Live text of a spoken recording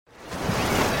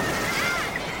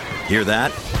Hear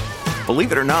that?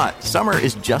 Believe it or not, summer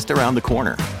is just around the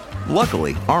corner.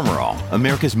 Luckily, Armor All,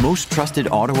 America's most trusted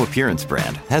auto appearance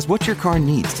brand, has what your car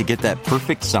needs to get that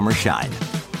perfect summer shine.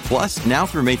 Plus, now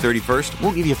through May 31st,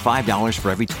 we'll give you $5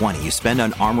 for every $20 you spend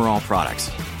on Armor All products.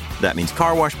 That means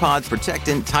car wash pods,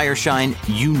 protectant, tire shine,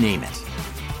 you name it.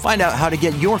 Find out how to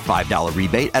get your $5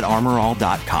 rebate at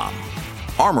armorall.com.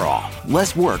 Armor All,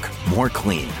 less work, more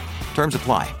clean. Terms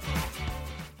apply.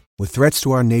 With threats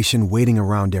to our nation waiting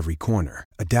around every corner,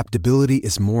 adaptability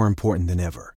is more important than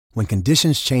ever. When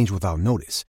conditions change without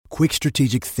notice, quick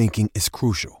strategic thinking is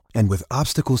crucial. And with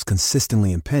obstacles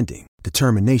consistently impending,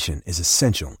 determination is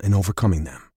essential in overcoming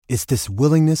them. It's this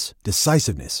willingness,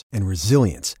 decisiveness, and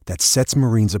resilience that sets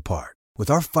Marines apart. With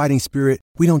our fighting spirit,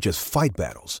 we don't just fight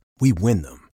battles, we win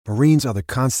them. Marines are the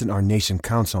constant our nation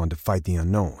counts on to fight the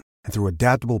unknown. And through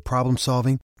adaptable problem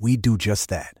solving, we do just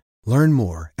that. Learn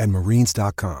more at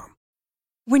marines.com.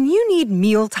 When you need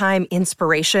mealtime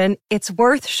inspiration, it's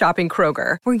worth shopping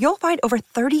Kroger, where you'll find over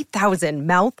 30,000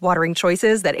 mouth-watering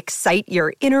choices that excite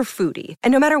your inner foodie.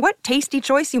 And no matter what tasty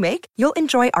choice you make, you'll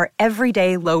enjoy our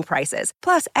everyday low prices,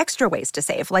 plus extra ways to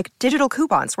save, like digital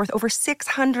coupons worth over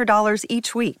 $600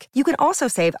 each week. You can also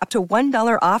save up to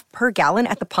 $1 off per gallon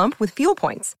at the pump with fuel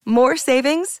points. More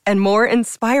savings and more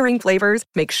inspiring flavors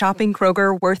make shopping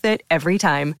Kroger worth it every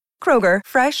time. Kroger,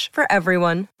 fresh for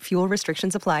everyone. Fuel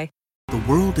restrictions apply. The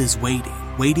world is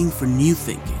waiting for new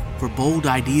thinking, for bold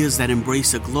ideas that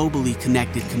embrace a globally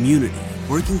connected community,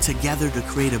 working together to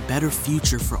create a better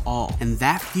future for all. And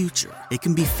that future, it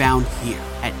can be found here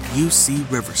at UC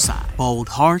Riverside. Bold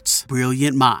hearts,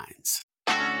 brilliant minds.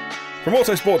 From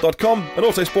Autosport.com and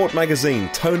Autosport magazine,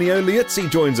 Tonio Liuzzi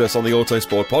joins us on the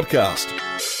Autosport podcast.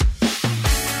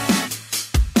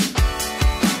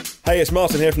 Hey, it's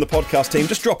Martin here from the podcast team,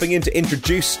 just dropping in to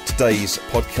introduce today's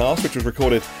podcast, which was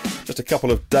recorded just a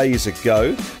couple of days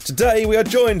ago. Today we are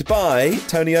joined by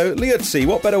Tonio Liuzzi.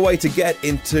 What better way to get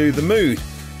into the mood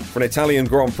for an Italian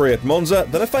Grand Prix at Monza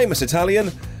than a famous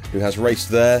Italian who has raced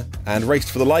there and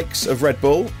raced for the likes of Red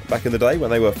Bull back in the day when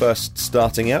they were first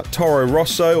starting out. Toro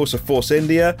Rosso, also Force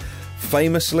India,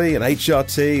 famously, and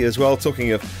HRT as well.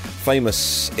 Talking of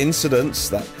famous incidents,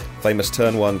 that famous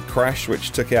Turn 1 crash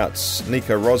which took out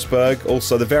Nico Rosberg,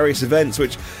 also the various events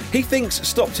which he thinks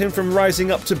stopped him from rising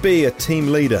up to be a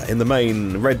team leader in the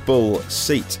main Red Bull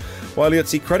seat, while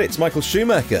Liuzzi credits Michael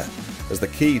Schumacher as the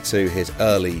key to his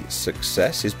early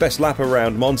success, his best lap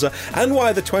around Monza, and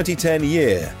why the 2010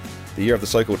 year, the year of the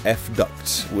so-called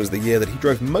F-Duct, was the year that he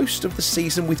drove most of the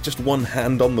season with just one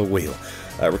hand on the wheel,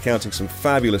 recounting some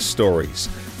fabulous stories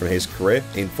from his career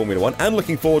in Formula 1 and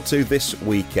looking forward to this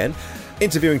weekend.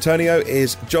 Interviewing Tonio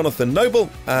is Jonathan Noble,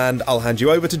 and I'll hand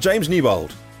you over to James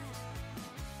Newbold.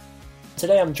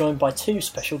 Today I'm joined by two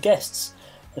special guests.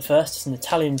 The first is an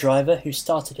Italian driver who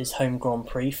started his home Grand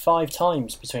Prix 5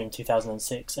 times between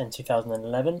 2006 and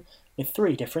 2011 with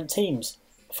 3 different teams,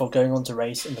 before going on to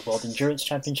race in the World Endurance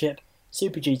Championship,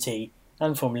 Super GT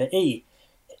and Formula E.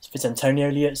 It's Antonio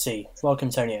Liuzzi.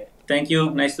 Welcome, Tonio. Thank you.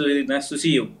 Nice to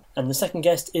see you. And the second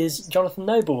guest is Jonathan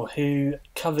Noble, who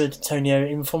covered Tonio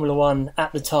in Formula 1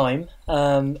 at the time.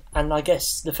 And I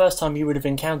guess the first time you would have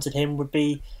encountered him would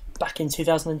be back in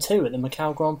 2002 at the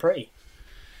Macau Grand Prix.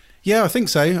 Yeah, I think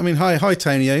so. I mean, hi,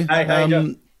 Tonio. Hi,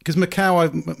 John. Because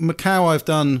Macau I've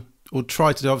done, or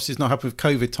tried to do, obviously it's not happening with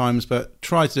COVID times, but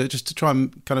tried to do it just to try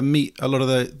and kind of meet a lot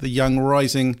of the young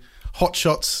rising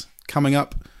hotshots coming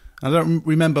up. I don't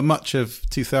remember much of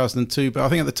 2002, but I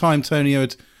think at the time Tonio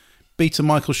had beaten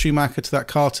Michael Schumacher to that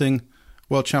karting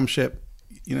world championship.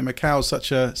 You know, Macau's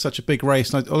such a big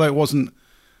race, and although it wasn't,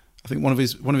 I think one of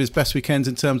his best weekends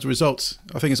in terms of results,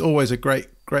 I think it's always a great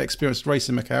experience to race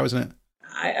in Macau, isn't it?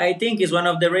 I think it's one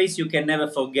of the races you can never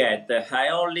forget. I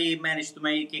only managed to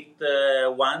make it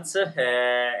once,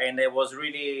 and it was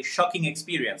really shocking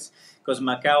experience because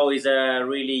Macau is a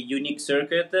really unique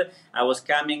circuit. I was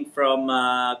coming from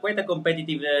quite a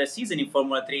competitive season in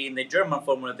Formula 3, in the German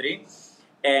Formula 3.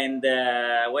 And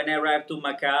when I arrived to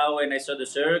Macau and I saw the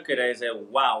circuit, I said,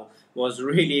 wow, it was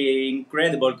really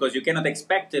incredible because you cannot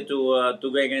expect it to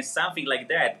go against something like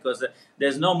that because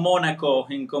there's no Monaco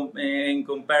in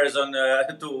comparison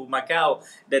to Macau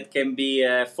that can be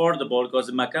affordable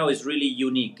because Macau is really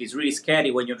unique. It's really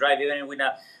scary when you drive even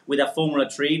with a Formula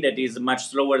 3 that is much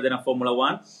slower than a Formula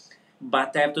 1.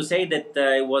 But I have to say that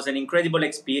it was an incredible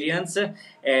experience.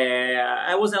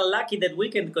 I was unlucky that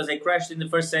weekend because I crashed in the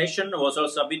first session. It was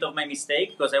also a bit of my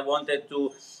mistake because I wanted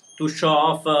to show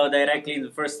off directly in the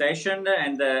first session,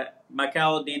 and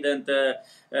Macau didn't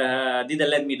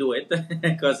let me do it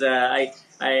because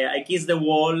I kissed the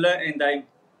wall and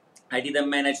I didn't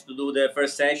manage to do the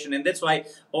first session, and that's why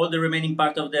all the remaining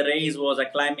part of the race was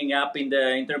climbing up in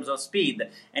terms of speed.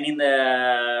 And in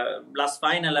the last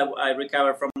final, I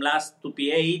recovered from last to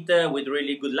P8 with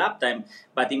really good lap time.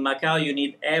 But in Macau, you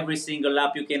need every single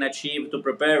lap you can achieve to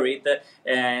prepare it,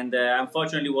 and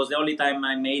unfortunately, it was the only time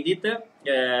I made it.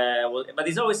 But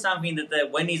it's always something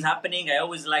that when it's happening, I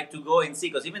always like to go and see,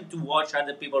 because even to watch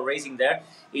other people racing there,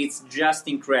 it's just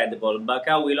incredible.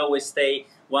 Macau will always stay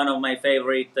one of my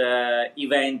favorite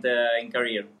event in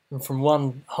career. And from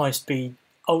one high-speed,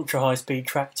 ultra-high-speed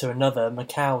track to another,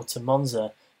 Macau to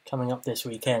Monza, coming up this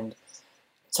weekend.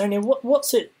 Tony,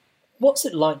 what's it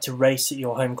like to race at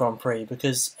your home Grand Prix?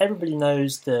 Because everybody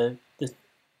knows the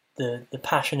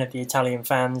passion of the Italian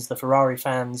fans, the Ferrari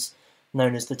fans,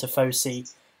 known as the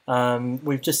Tifosi.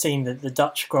 We've just seen the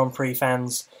Dutch Grand Prix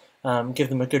fans give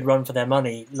them a good run for their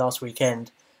money last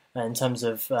weekend, in terms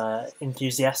of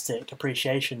enthusiastic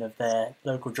appreciation of their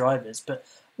local drivers. But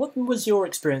what was your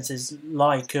experiences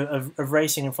like of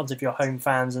racing in front of your home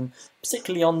fans, and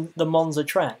particularly on the Monza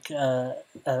track,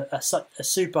 a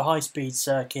super high-speed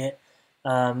circuit,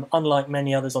 unlike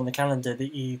many others on the calendar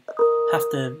that you have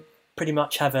to pretty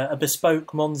much have a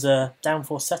bespoke Monza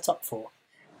downforce setup for?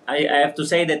 I have to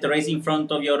say that racing in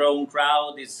front of your own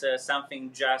crowd is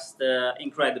something just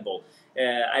incredible.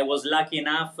 I was lucky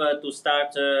enough to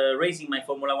start racing my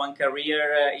Formula One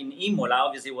career in Imola.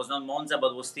 Obviously, it was not Monza,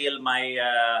 but was still my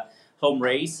home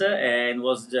race, and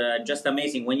was just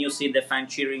amazing. When you see the fan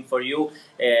cheering for you,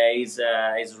 is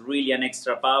really an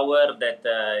extra power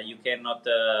that you cannot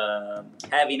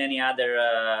have in any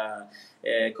other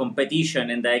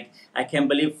competition. And I can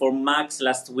believe for Max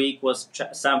last week was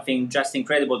something just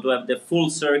incredible to have the full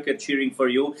circuit cheering for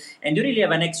you, and you really have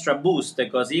an extra boost,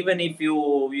 because even if you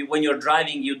when you're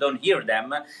driving you don't hear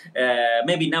them,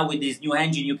 maybe now with this new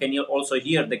engine you can also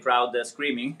hear the crowd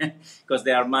screaming because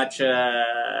they are much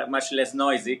less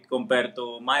noisy compared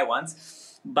to my ones.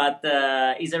 But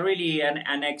it's a really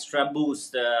an extra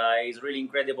boost. It's really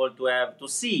incredible to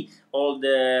see all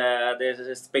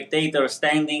the spectators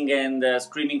standing and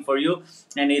screaming for you,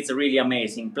 and it's really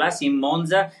amazing. Plus in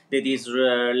Monza, that is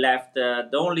left the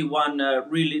only one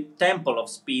really temple of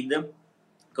speed,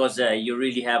 because you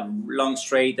really have long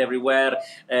straight everywhere,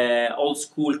 old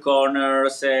school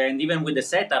corners, and even with the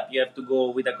setup you have to go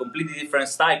with a completely different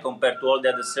style compared to all the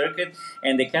other circuit,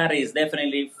 and the car is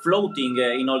definitely floating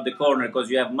in all the corners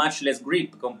because you have much less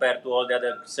grip compared to all the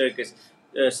other circuit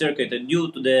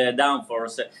due to the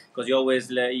downforce, because you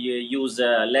always use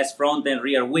less front and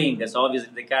rear wing, so obviously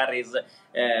the car is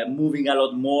moving a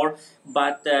lot more,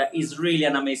 but it's really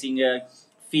an amazing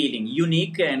feeling,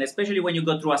 unique, and especially when you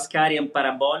go through Ascari and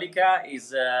Parabolica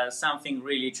is something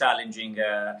really challenging,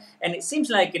 and it seems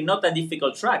like not a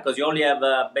difficult track because you only have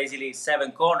basically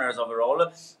 7 corners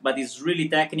overall, but it's really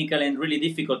technical and really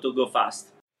difficult to go fast.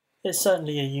 It's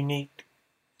certainly a unique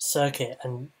circuit,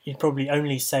 and you'd probably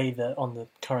only say that on the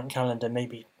current calendar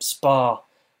maybe Spa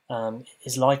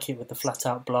is like it, with the flat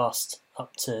out blast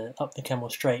up the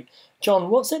Kemmel Straight. John,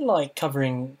 what's it like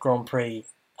covering Grand Prix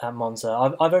at Monza?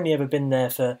 I've only ever been there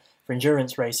for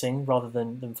endurance racing rather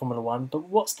than Formula One, but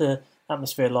what's the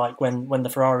atmosphere like when the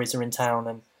Ferraris are in town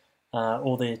and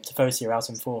all the Tifosi are out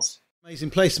in force?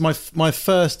 Amazing place. My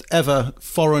first ever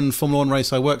foreign Formula One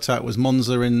race I worked at was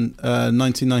Monza in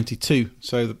 1992.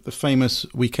 So the famous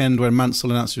weekend where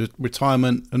Mansell announced his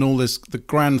retirement, and all this, the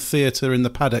grand theatre in the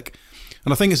paddock.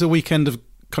 And I think it's a weekend of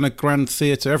kind of grand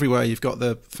theatre everywhere. You've got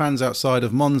the fans outside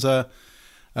of Monza.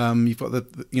 You've got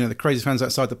the crazy fans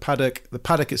outside the paddock. The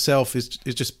paddock itself is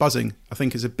just buzzing. I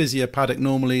think it's a busier paddock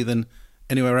normally than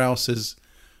anywhere else, as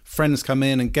friends come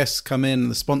in and guests come in and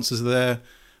the sponsors are there.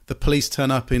 The police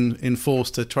turn up in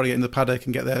force to try to get in the paddock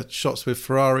and get their shots with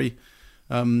Ferrari.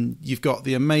 You've got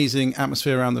the amazing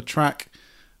atmosphere around the track.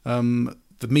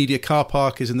 The media car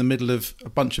park is in the middle of a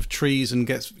bunch of trees and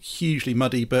gets hugely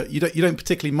muddy, but you don't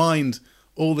particularly mind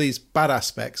all these bad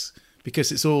aspects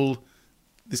because it's all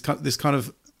this kind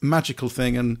of magical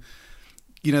thing. And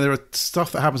there are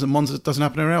stuff that happens at Monza that doesn't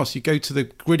happen anywhere else. You go to the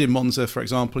grid in Monza, for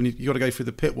example, and you got to go through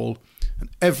the pit wall, and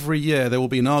every year there will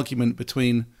be an argument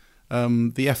between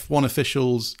the F1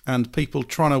 officials and people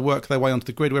trying to work their way onto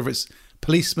the grid, whether it's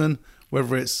policemen,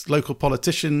 whether it's local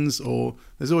politicians, or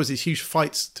there's always these huge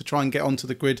fights to try and get onto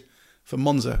the grid for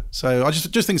Monza. So I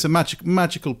just think it's a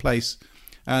magical place.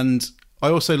 And I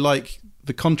also like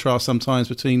the contrast sometimes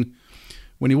between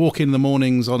when you walk in the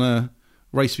mornings on a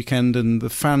race weekend and the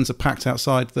fans are packed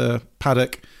outside the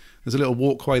paddock. There's a little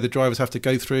walkway the drivers have to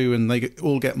go through, and they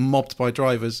all get mobbed by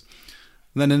drivers.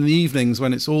 And then in the evenings,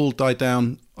 when it's all died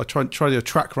down, I try to do a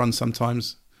track run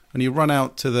sometimes. And you run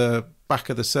out to the back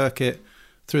of the circuit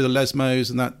through the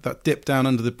Lesmos and that dip down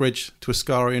under the bridge to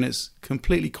Ascari, and it's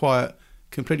completely quiet,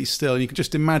 completely still. And you can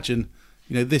just imagine,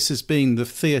 this has been the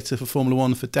theatre for Formula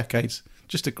One for decades.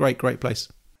 Just a great, great place.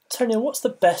 Tony, what's the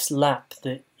best lap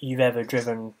that you've ever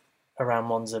driven around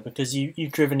Monza? Because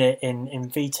you've driven it in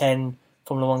V10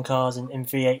 Formula One cars and in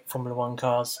V8 Formula One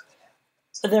cars.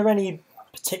 Are there any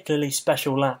particularly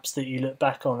special laps that you look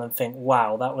back on and think,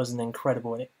 wow, that was an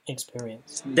incredible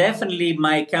experience? Definitely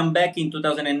my comeback in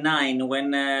 2009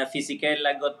 when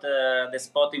Fisichella got the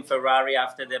spot in Ferrari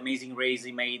after the amazing race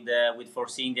he made with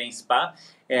Force India in Spa.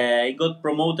 He got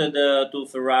promoted to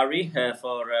Ferrari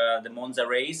for the Monza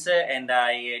race, and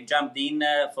I jumped in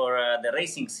for the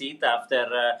racing seat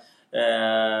after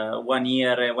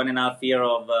 1.5 years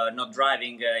of not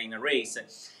driving in a race.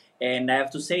 And I have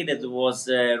to say that it was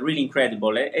really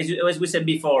incredible. As we said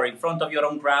before, in front of your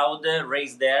own crowd,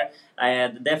 race there, I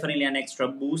had definitely an extra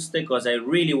boost because I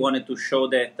really wanted to show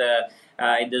that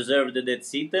I deserved that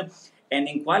seat. And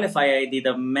in qualify, I did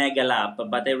a mega lap.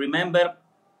 But I remember,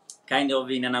 kind of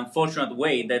in an unfortunate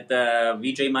way, that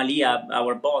Vijay Mallya,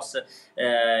 our boss,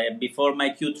 before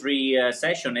my Q3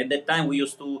 session, at that time we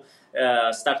used to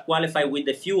start qualify with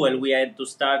the fuel we had to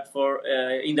start for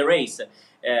in the race.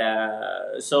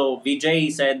 So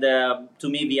Vijay said to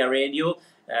me via radio,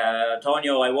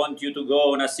 Tonio, I want you to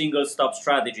go on a single stop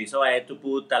strategy. So I had to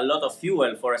put a lot of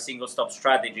fuel for a single stop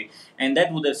strategy, and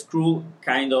that would have screwed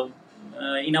kind of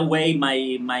in a way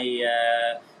my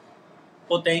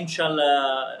potential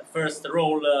first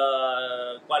roll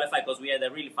qualify, because we had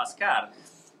a really fast car.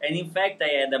 And in fact, I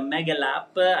had a mega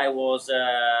lap. I was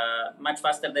much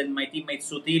faster than my teammate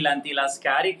Sutil until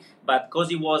Ascari. But because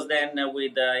he was then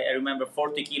with, I remember,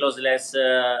 40 kilos less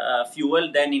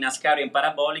fuel than in Ascari and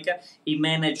Parabolica, he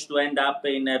managed to end up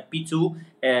in P2.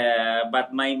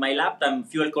 But my lap time,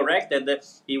 fuel corrected,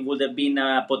 it would have been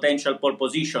a potential pole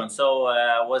position. So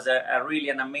it was a really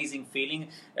an amazing feeling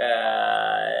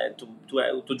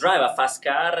to drive a fast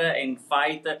car and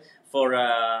fight for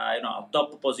a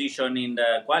top position in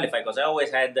the qualify, because I always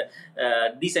had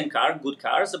decent car, good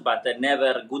cars, but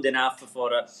never good enough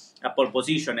for a pole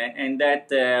position, and that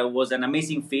was an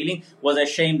amazing feeling. Was a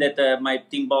shame that my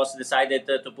team boss decided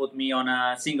to put me on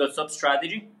a single stop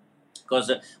strategy,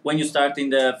 because when you start in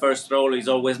the first row is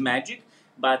always magic.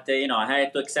 But I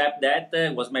had to accept that.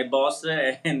 Was my boss,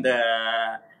 and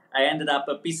I ended up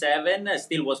at P7,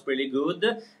 still was pretty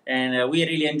good, and we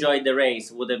really enjoyed the race.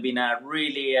 Would have been a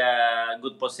really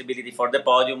good possibility for the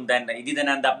podium. Then it didn't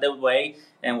end up that way,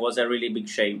 and was a really big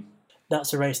shame.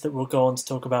 That's a race that we'll go on to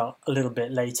talk about a little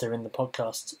bit later in the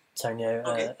podcast, Tonio,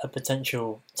 Okay. A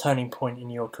potential turning point in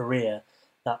your career,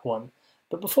 that one.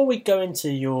 But before we go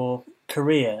into your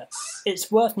career, it's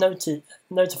worth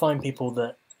notifying people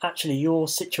that actually your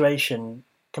situation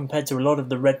compared to a lot of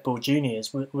the Red Bull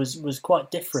juniors was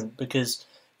quite different, because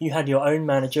you had your own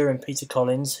manager in Peter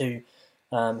Collins, who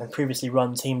had previously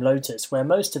run Team Lotus, where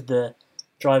most of the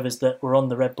drivers that were on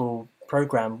the Red Bull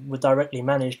program were directly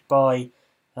managed by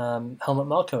Helmut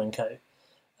Marko and co.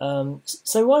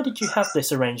 So why did you have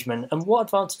this arrangement, and what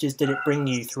advantages did it bring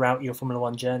you throughout your Formula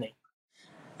One journey?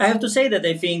 I have to say that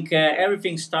I think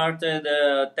everything started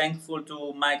thankful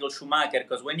to Michael Schumacher,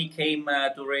 because when he came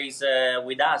to race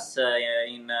with us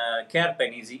in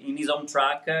Kerpen, in his own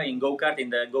track, in go-kart, in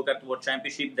the Go-Kart World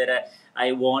Championship that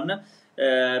I won,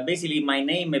 basically my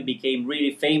name became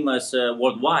really famous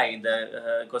worldwide,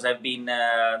 because I've been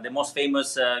the most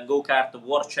famous go-kart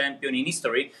world champion in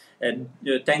history,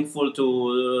 thankful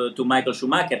to Michael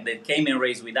Schumacher that came and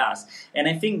raced with us. And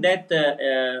I think that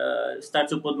started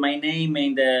to put my name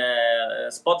in the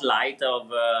spotlight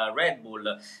of Red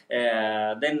Bull.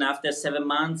 Then after 7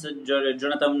 months,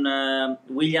 Jonathan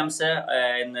Williams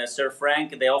and Sir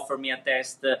Frank, they offered me a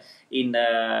test in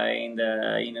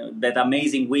that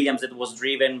amazing Williams that was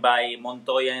driven by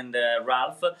Montoya and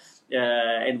Ralph.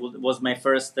 And was my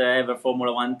first ever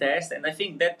Formula One test, and I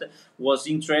think that was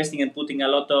interesting and putting a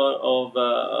lot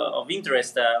of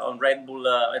interest on Red Bull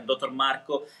and Dr.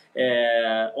 Marko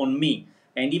on me.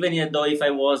 And even though if I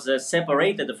was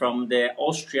separated from the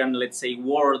Austrian, let's say,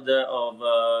 world of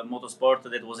motorsport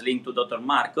that was linked to Dr.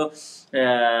 Marko,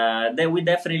 then we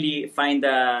definitely find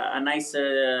a nice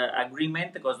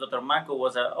agreement, because Dr. Marko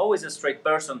was always a straight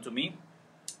person to me.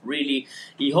 Really,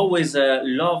 he always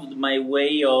loved my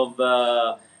way of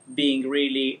being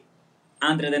really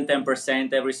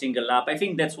 110% every single lap. I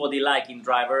think that's what he liked in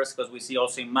drivers, because we see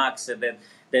also in Max that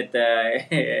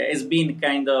has been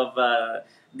kind of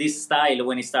this style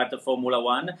when he started Formula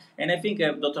One. And I think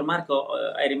Dr. Marco,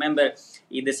 I remember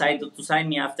he decided to sign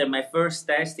me after my first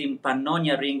test in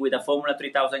Pannonia Ring with a Formula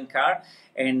 3000 car.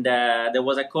 And there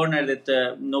was a corner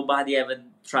that nobody ever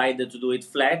tried to do it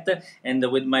flat. And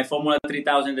with my Formula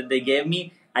 3000 that they gave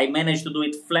me, I managed to do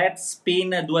it flat,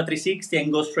 spin, do a 360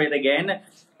 and go straight again.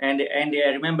 And I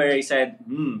remember he said,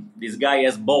 this guy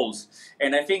has balls.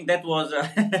 And I think that was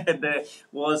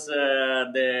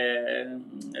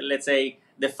let's say,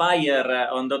 the fire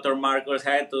on Dr. Marco's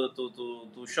head to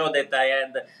show that I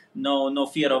had no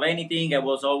fear of anything. I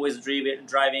was always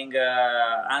driving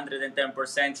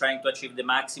 110%, trying to achieve the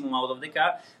maximum out of the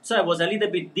car. So I was a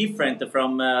little bit different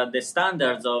from the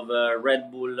standards of Red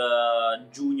Bull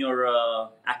Junior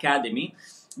Academy,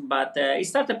 but it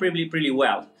started pretty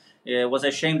well. It was a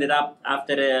shame that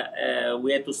after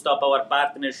we had to stop our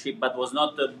partnership, but was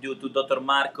not due to Dr.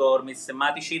 Marco or Mr.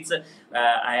 Mateschitz.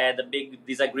 I had a big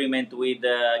disagreement with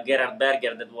Gerhard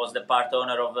Berger, that was the part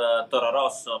owner of Toro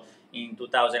Rosso in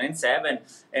 2007,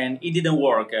 and it didn't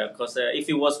work, because if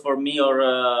it was for me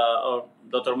or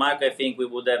Dr. Marco, I think we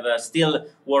would have still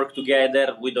worked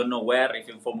together. We don't know where, if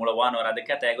in Formula One or other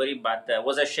category, but it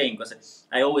was a shame because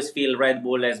I always feel Red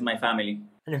Bull as my family.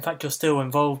 And in fact, you're still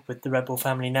involved with the Red Bull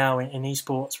family now in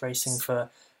esports racing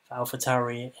for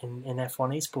AlphaTauri in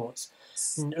F1 esports.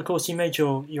 And of course, you made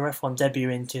your F1 debut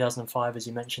in 2005, as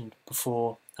you mentioned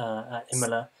before, at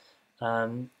Imola.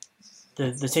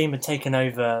 The team had taken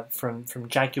over from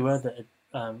Jaguar that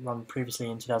had run previously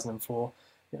in 2004.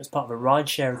 It was part of a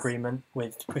rideshare agreement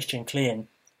with Christian Klien,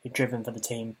 who'd driven for the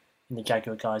team in the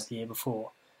Jaguar guys the year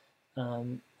before.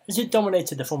 As you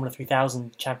dominated the Formula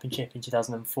 3000 Championship in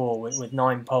 2004 with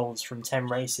 9 poles from 10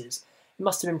 races, it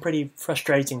must have been pretty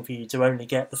frustrating for you to only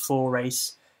get the 4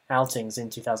 race outings in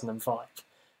 2005.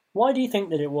 Why do you think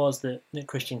that it was that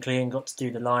Christian Klien got to do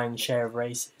the lion's share of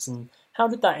races, and how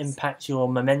did that impact your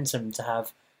momentum to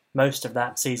have most of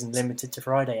that season limited to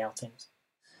Friday outings?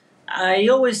 I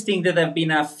always think that I've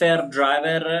been a fair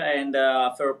driver and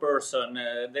a fair person.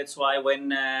 That's why when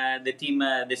the team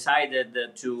decided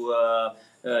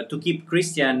to keep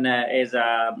Christian as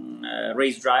a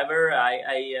race driver,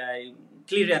 I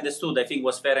clearly understood. I think it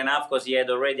was fair enough because he had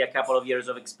already a couple of years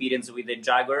of experience with the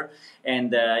Jaguar,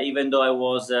 and even though I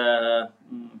was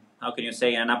how can you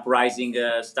say, an uprising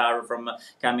star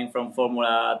coming from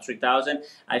Formula 3000.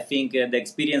 I think the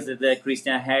experience that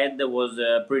Christian had was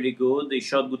pretty good. He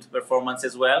showed good performance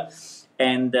as well.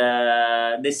 And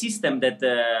the system that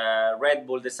Red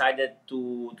Bull decided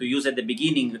to use at the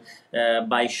beginning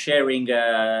by sharing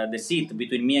the seat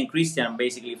between me and Christian,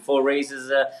 basically 4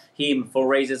 races him, 4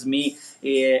 races me,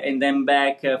 and then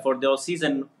back for the whole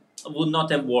season, would not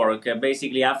have worked.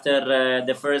 Basically, after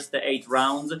the first 8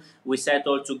 rounds, we sat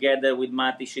all together with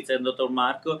Mateschitz and Dr.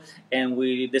 Marco, and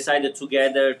we decided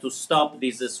together to stop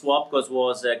this swap because it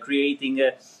was creating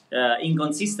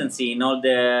inconsistency in all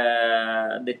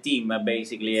the team,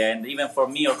 basically, and even for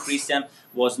me or Christian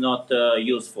was not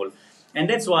useful. And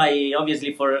that's why,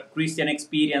 obviously, for Christian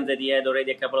experience that he had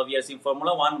already a couple of years in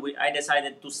Formula One, I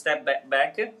decided to step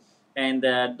back, and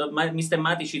Mr.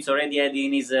 Mateschitz already had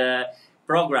in his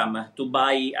program to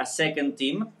buy a second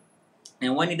team,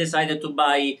 and when he decided to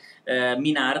buy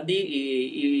Minardi,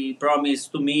 he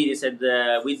promised to me, he said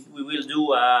we will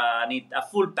do a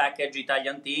full package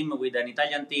Italian team with an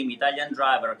Italian team, Italian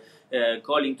driver,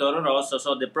 calling Toro Rosso.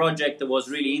 So the project was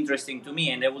really interesting to me,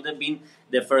 and I would have been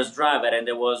the first driver, and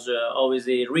I was always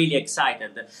really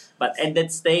excited. But at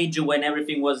that stage, when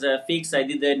everything was fixed, I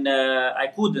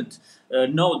couldn't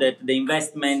know that the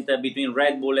investment between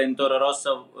Red Bull and Toro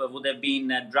Rosso would have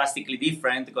been drastically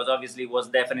different, because obviously it was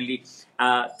definitely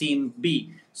Team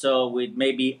B. So with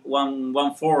maybe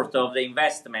one fourth of the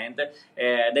investment,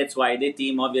 that's why the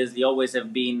team obviously always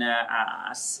have been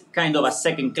kind of a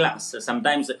second class.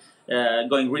 Sometimes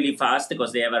going really fast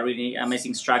because they have a really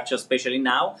amazing structure, especially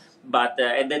now. But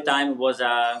at that time it was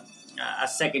a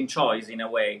second choice in a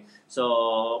way.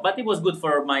 So, but it was good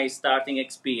for my starting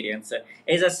experience.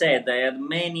 As I said, I had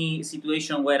many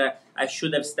situations where I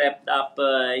should have stepped up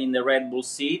in the Red Bull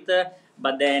seat.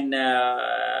 But then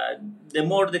the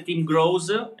more the team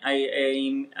grows,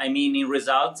 I mean in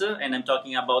results, and I'm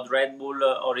talking about Red Bull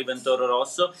or even Toro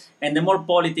Rosso, and the more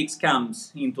politics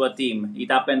comes into a team.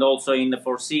 It happened also in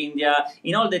Force India,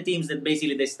 in all the teams that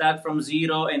basically they start from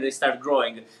zero and they start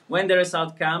growing. When the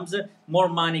result comes, more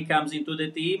money comes into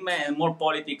the team and more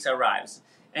politics arrives.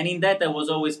 And in that I was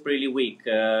always pretty weak.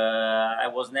 I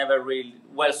was never really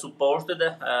well supported,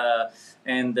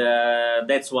 and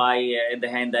that's why at the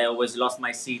end I always lost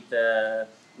my seat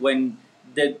when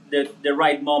the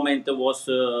right moment was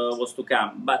to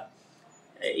come. But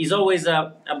it's always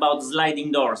about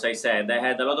sliding doors. I said I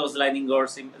had a lot of sliding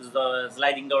doors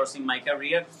in my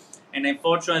career, and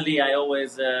unfortunately, I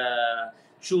always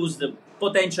choose the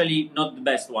potentially not the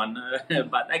best one.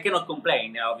 But I cannot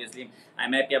complain. Obviously,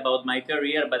 I'm happy about my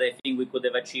career, but I think we could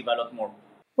have achieved a lot more.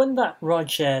 When that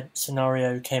rideshare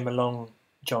scenario came along,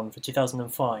 John, for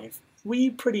 2005, were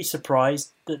you pretty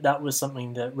surprised that that was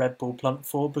something that Red Bull plumped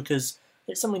for? Because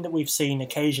it's something that we've seen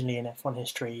occasionally in F1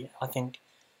 history. I think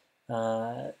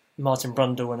Martin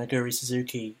Brundle and Aguri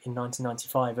Suzuki in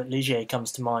 1995 at Ligier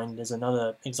comes to mind as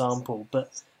another example.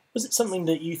 But was it something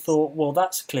that you thought, well,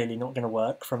 that's clearly not going to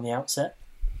work from the outset?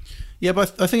 Yeah,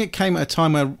 but I think it came at a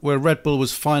time where Red Bull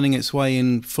was finding its way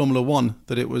in Formula One,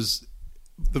 that it was...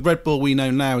 The Red Bull we know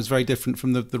now is very different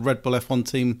from the Red Bull F1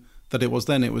 team that it was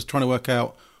then. It was trying to work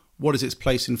out what is its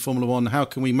place in Formula One, how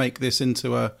can we make this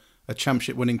into a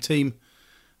championship-winning team.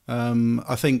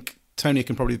 I think Tony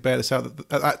can probably bear this out.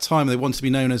 At that time, they wanted to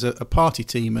be known as a party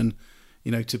team, and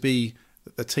to be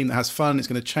a team that has fun. It's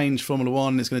going to change Formula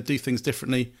One. It's going to do things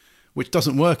differently, which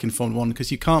doesn't work in Formula One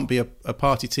because you can't be a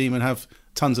party team and have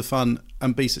tons of fun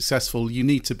and be successful. You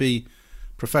need to be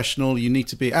professional. You need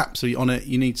to be absolutely on it.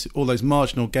 You need all those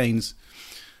marginal gains.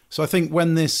 So I think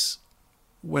when this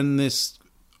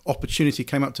opportunity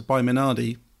came up to buy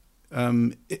Minardi,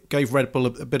 it gave Red Bull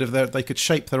a bit of they could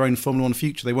shape their own Formula One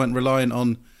future. They weren't reliant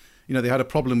on, they had a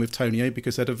problem with Tonio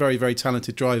because they had a very, very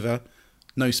talented driver,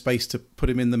 no space to put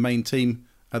him in the main team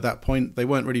at that point. They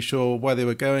weren't really sure where they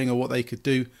were going or what they could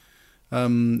do.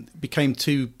 Became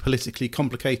too politically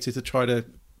complicated to try to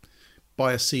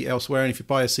buy a seat elsewhere. And if you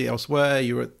buy a seat elsewhere,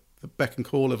 you're at the beck and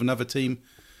call of another team.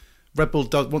 Red Bull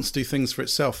wants to do things for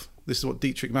itself. This is what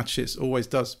Dietrich Mateschitz always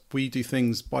does. We do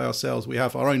things by ourselves. We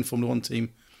have our own Formula One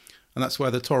team. And that's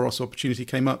where the Toro Rosso opportunity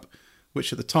came up,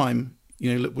 which at the time,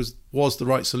 was the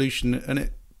right solution.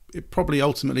 And it probably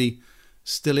ultimately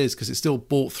still is, because it still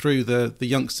brought through the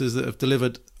youngsters that have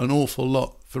delivered an awful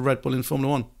lot for Red Bull in Formula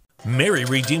One. Mary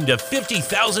redeemed a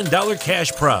 $50,000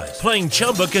 cash prize playing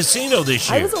Chumba Casino this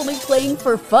year. I was only playing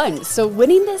for fun, so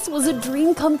winning this was a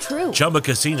dream come true. Chumba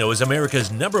Casino is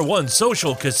America's #1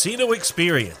 social casino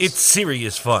experience. It's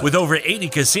serious fun. With over 80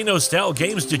 casino-style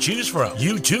games to choose from,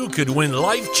 you too could win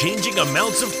life-changing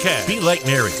amounts of cash. Be like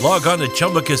Mary. Log on to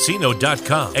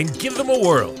ChumbaCasino.com and give them a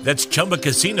whirl. That's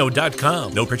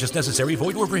ChumbaCasino.com. No purchase necessary.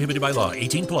 Void where prohibited by law.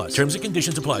 18+. Terms and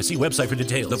conditions apply. See website for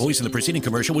details. The voice in the preceding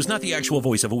commercial was not the actual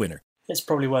voice of a winner. It's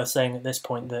probably worth saying at this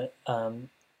point that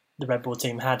the Red Bull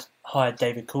team had hired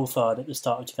David Coulthard at the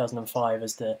start of 2005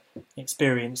 as the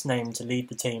experienced name to lead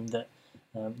the team that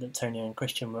Tony and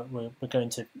Christian were going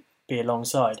to be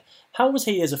alongside. How was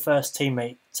he as a first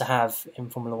teammate to have in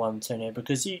Formula One, Tony?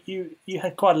 Because you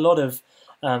had quite a lot of,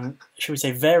 should we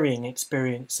say, varying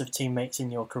experience of teammates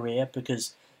in your career,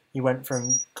 because you went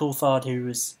from Coulthard, who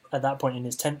was at that point in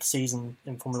his 10th season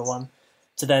in Formula One,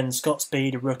 to then Scott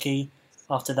Speed, a rookie.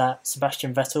 After that,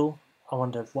 Sebastian Vettel, I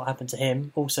wonder what happened to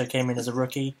him, also came in as a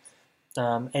rookie.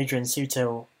 Adrian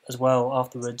Sutil as well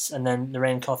afterwards, and then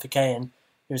Narain Karthikeyan,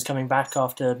 who was coming back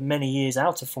after many years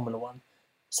out of Formula One.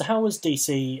 So how was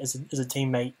DC as a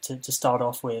teammate to start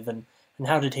off with, and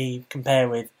how did he compare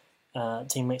with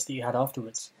teammates that you had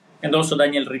afterwards? And also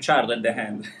Daniel Ricciardo at the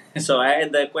end. So I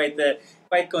had quite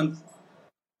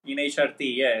in HRT,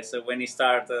 yes, when he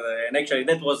started. And actually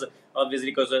that was obviously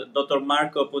because Dr.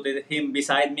 Marco put him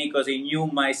beside me because he knew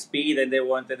my speed and they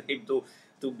wanted him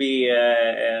to be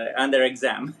under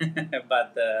exam.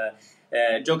 But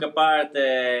joke apart,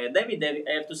 David,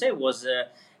 I have to say, was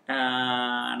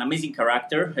an amazing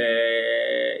character.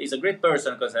 He's a great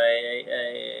person because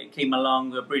I came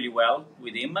along really well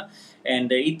with him,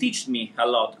 and he taught me a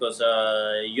lot because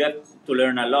you have to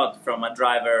learn a lot from a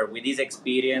driver with his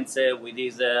experience, with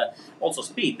his also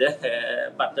speed.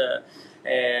 But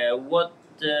what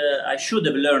I should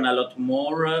have learned a lot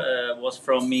more was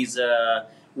from his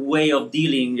way of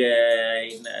dealing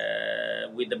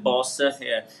with the boss.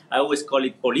 I always call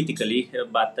it politically,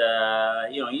 but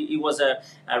he was a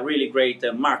really great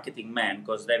marketing man,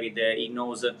 because David he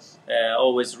knows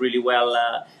always really well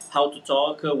how to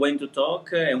talk, when to talk,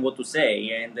 and what to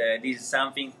say. And this is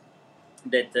something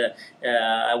that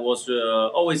I was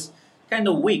always kind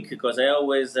of weak, because I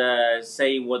always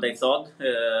say what I thought.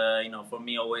 For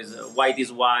me, always white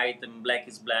is white and black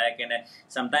is black. And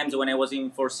sometimes when I was in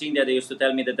Force India, they used to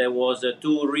tell me that I was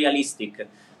too realistic.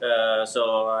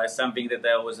 So it's something that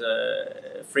I was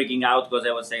freaking out, because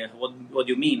I was saying, what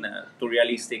do you mean too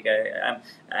realistic?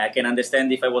 I can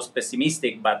understand if I was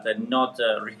pessimistic, but not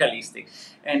realistic.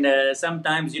 And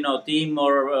sometimes, team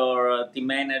or team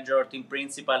manager or team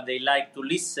principal, they like to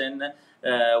listen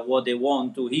what they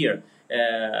want to hear.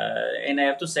 And I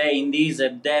have to say, in this,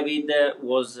 David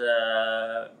was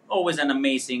always an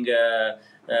amazing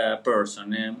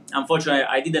person. Unfortunately,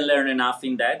 I didn't learn enough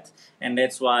in that, and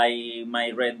that's why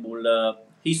my Red Bull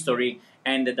history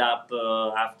ended up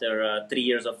after 3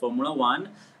 years of Formula One.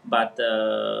 But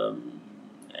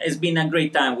it's been a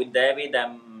great time with David.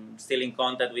 I'm still in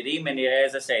contact with him, and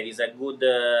as I said, he's a good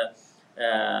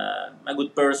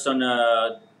person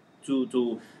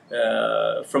to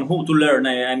from who to learn.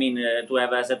 To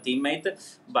have as a teammate.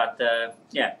 But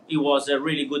he was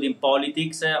really good in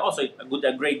politics. Also,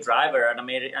 a great driver, an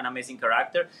amazing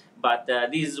character. But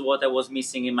this is what I was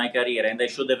missing in my career, and I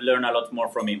should have learned a lot more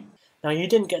from him. Now, you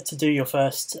didn't get to do your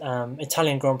first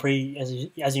Italian Grand Prix,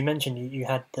 as you mentioned. You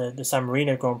had the San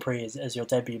Marino Grand Prix as your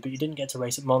debut, but you didn't get to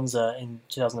race at Monza in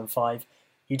 2005.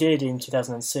 You did in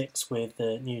 2006 with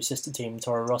the new sister team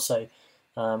Toro Rosso,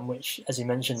 which, as you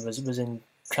mentioned, was in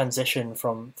transition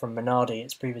from Minardi,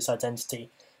 its previous identity,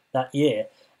 that year.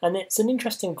 And it's an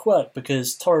interesting quirk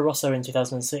because Toro Rosso in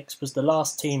 2006 was the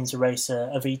last team to race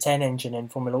a V10 engine in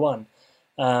Formula One.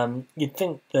 You'd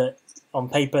think that on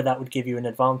paper that would give you an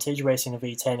advantage racing a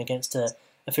V10 against a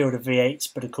field of V8s,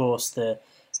 but of course the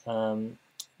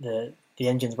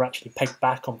engines were actually pegged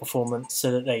back on performance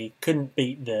so that they couldn't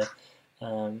beat the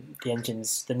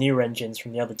newer engines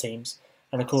from the other teams.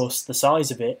 And of course, the size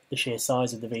of it, the sheer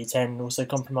size of the V10, also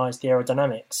compromised the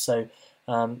aerodynamics. So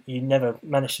you never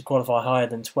managed to qualify higher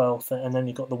than 12th, and then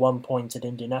you got the 1 point at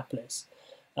Indianapolis.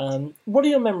 What are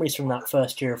your memories from that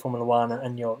first year of Formula One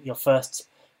and your first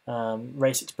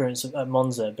race experience at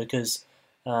Monza? Because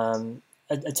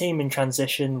a team in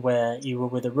transition where you were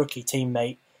with a rookie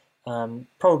teammate,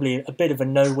 probably a bit of a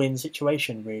no-win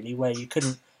situation, really, where you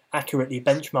couldn't accurately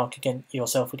benchmark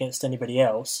yourself against anybody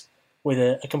else, with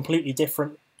a completely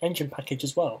different engine package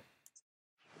as well.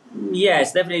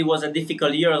 Yes, definitely it was a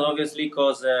difficult year, obviously,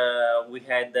 because we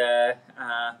had a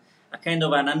kind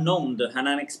of an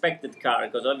unexpected car.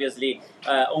 Because obviously,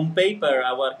 on paper,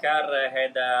 our car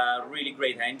had a really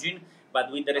great engine,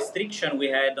 but with the restriction we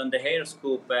had on the air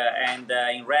scoop and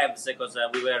in revs, because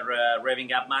we were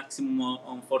revving up maximum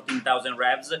on 14,000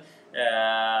 revs,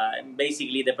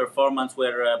 basically the performance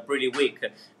were pretty weak.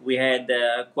 We had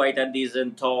quite a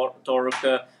decent torque,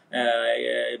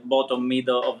 bottom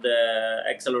middle of the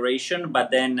acceleration,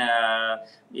 but then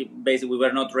basically we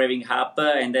were not revving up,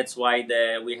 and that's why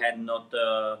we had not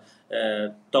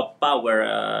top power,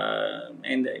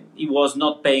 and it was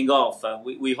not paying off.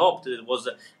 We hoped it was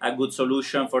a good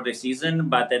solution for the season,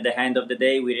 but at the end of the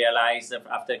day we realized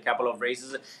after a couple of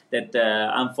races that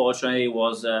unfortunately it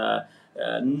was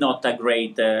not a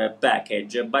great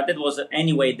package. But it was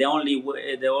anyway the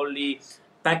only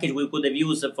package we could have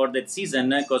used for that season,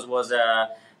 because was a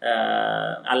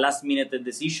last-minute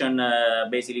decision.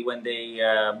 Basically, when they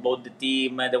bought the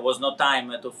team, there was no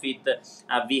time to fit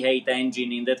a V8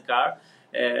 engine in that car.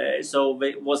 So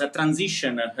it was a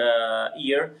transition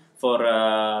year for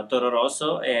Toro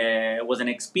Rosso. It was an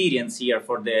experience year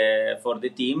for the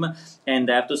team, and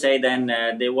I have to say then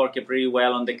they worked pretty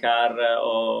well on the car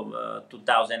of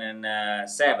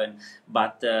 2007.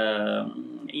 But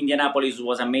Indianapolis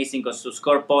was amazing, because to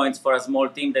score points for a small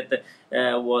team that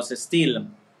was still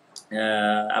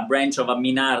a branch of a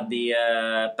Minardi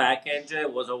package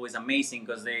was always amazing,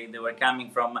 because they were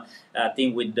coming from a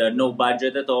team with no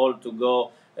budget at all to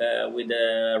go with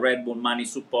the Red Bull money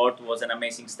support was an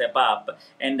amazing step up.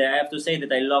 And I have to say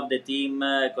that I love the team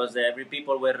because every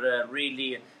people were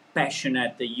really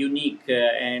passionate, unique,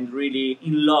 and really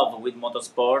in love with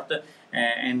motorsport,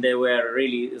 and they were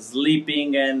really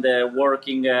sleeping and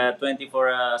working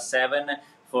 24/7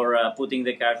 for putting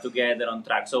the car together on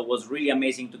track. So it was really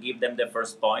amazing to give them the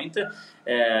first point.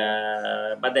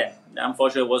 But then,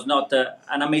 unfortunately, it was not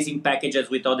an amazing package as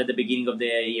we thought at the beginning of the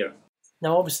year.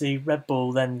 Now, obviously, Red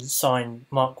Bull then signed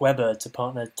Mark Webber to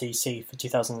partner TC for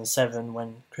 2007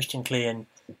 when Christian Klien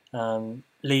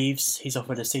leaves. He's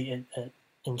offered a seat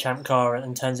in Champ Car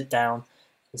and turns it down.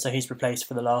 And so he's replaced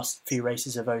for the last few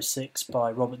races of 06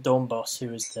 by Robert Dornbos, who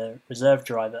was the reserve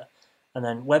driver. And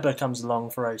then Webber comes along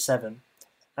for 07.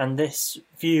 And this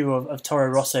view of Toro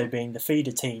Rosso being the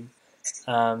feeder team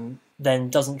then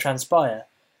doesn't transpire.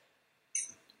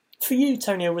 For you,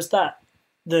 Tonio, was that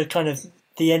the kind of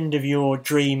the end of your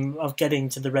dream of getting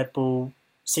to the Red Bull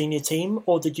senior team,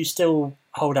 or did you still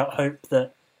hold out hope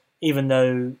that even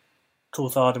though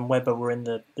Coulthard and Webber were in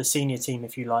the senior team,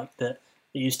 if you like, that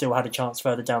you still had a chance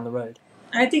further down the road?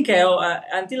 I think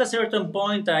until a certain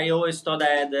point I always thought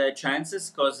I had chances,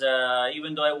 because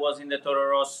even though I was in the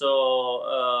Toro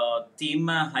Rosso team,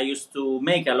 I used to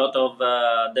make a lot of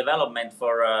development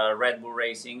for Red Bull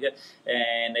Racing,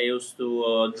 and I used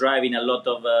to drive in a lot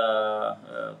of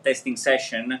testing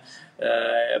session.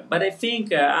 But I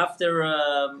think after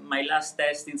my last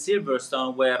test in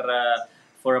Silverstone, where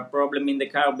for a problem in the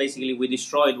car, basically we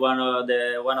destroyed one of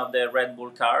the Red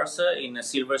Bull cars in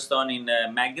Silverstone in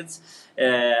Maggots.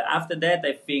 After that,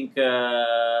 I think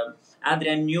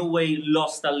Adrian Newey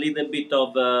lost a little bit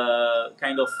of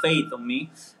kind of faith on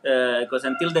me, because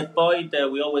until that point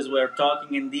we always were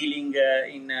talking and dealing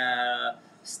in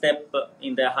step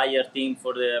in the higher team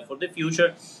for the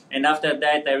future. And after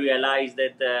that, I realized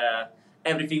that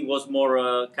everything was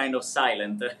more kind of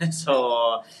silent. So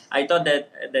I thought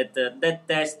that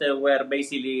test where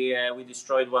basically we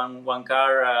destroyed one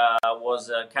car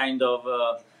was kind of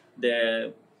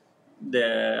the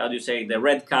how do you say, the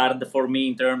red card for me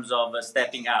in terms of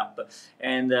stepping up.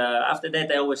 And after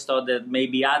that, I always thought that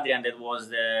maybe Adrian, that was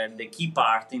the key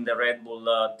part in the Red Bull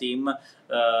team,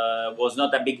 was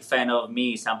not a big fan of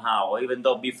me somehow, even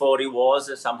though before he was,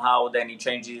 somehow then he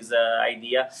changed his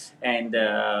idea, and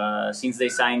since they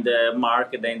signed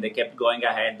Mark, then they kept going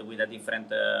ahead with a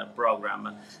different program.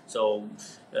 So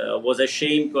it was a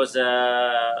shame, because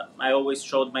I always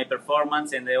showed my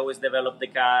performance and I always developed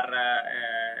the car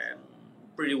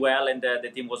pretty well, and the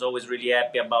team was always really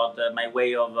happy about my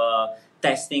way of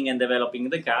testing and developing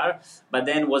the car. But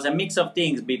then was a mix of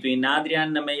things between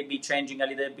Adrian maybe changing a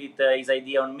little bit his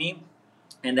idea on me,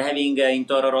 and having in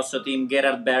Toro Rosso team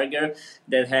Gerhard Berger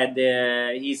that had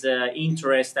his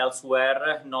interest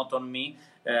elsewhere, not on me.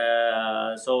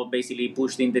 So basically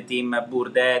pushed in the team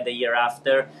Bourdais the year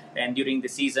after, and during the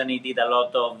season he did a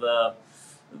lot of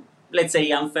let's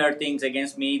say unfair things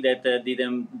against me that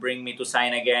didn't bring me to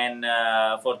sign again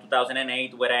for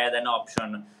 2008, where I had an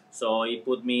option. So he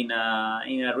put me in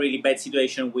a really bad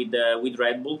situation with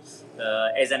Red Bull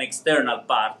as an external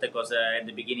part, because at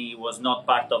the beginning he was not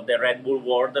part of the Red Bull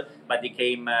world, but he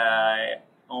came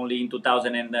only in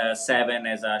 2007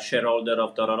 as a shareholder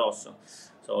of Toro Rosso.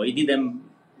 So he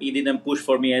didn't push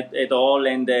for me at all,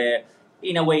 and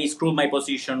in a way he screwed my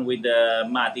position with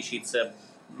Mateschitz,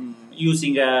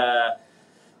 using a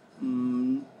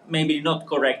maybe not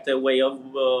correct way of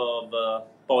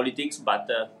politics, but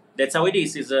that's how it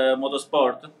is. It's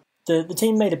motorsport. The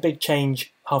team made a big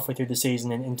change halfway through the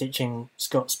season in ditching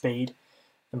Scott Speed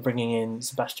and bringing in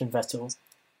Sebastian Vettel.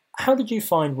 How did you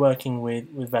find working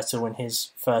with Vettel in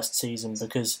his first season?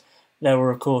 Because there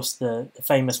were, of course, the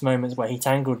famous moments where he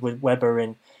tangled with Webber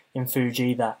in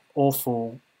Fuji, that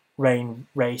awful rain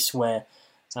race where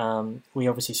we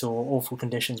obviously saw awful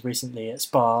conditions recently at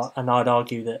Spa, and I'd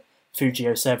argue that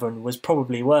Fuji 07 was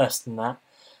probably worse than that.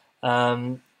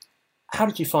 How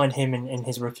did you find him in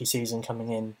his rookie season coming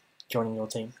in, joining your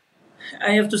team?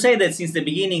 I have to say that since the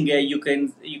beginning, you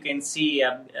can see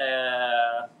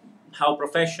how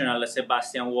professional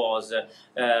Sebastian was.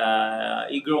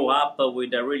 He grew up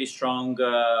with a really strong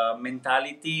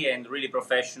mentality and really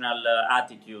professional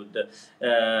attitude.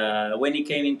 When he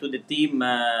came into the team,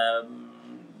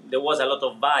 there was a lot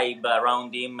of vibe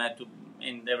around him,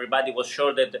 and everybody was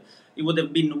sure that he would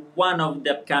have been one of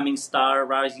the upcoming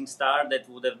rising star that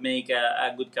would have made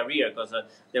a good career, because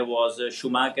there was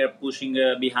Schumacher pushing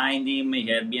behind him. He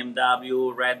had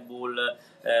BMW, Red Bull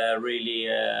really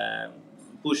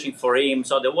pushing for him.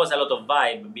 So there was a lot of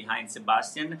vibe behind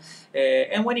Sebastian.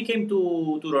 And when he came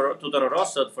to Toro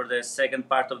Rosso for the second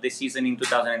part of the season in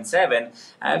 2007,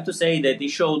 I have to say that he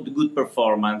showed good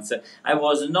performance. I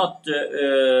was not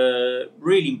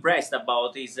really impressed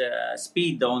about his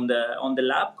speed on the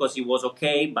lap, because he was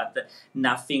okay, but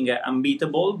nothing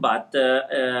unbeatable. But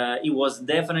he was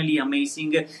definitely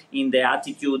amazing in the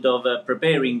attitude of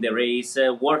preparing the race,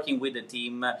 working with the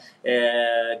team,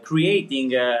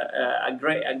 creating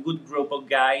a good group of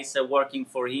guys working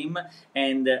for him,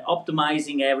 and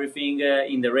optimizing everything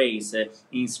in the race,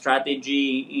 in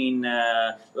strategy, in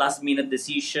last-minute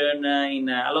decision, in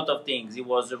a lot of things. It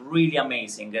was really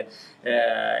amazing,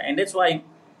 and that's why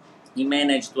he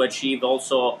managed to achieve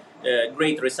also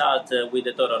great result with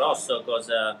the Toro Rosso, because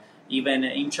even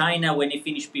in China, when he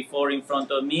finished P4 in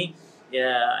front of me,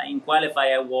 in qualify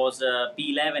I was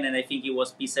P11, and I think he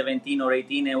was P17 or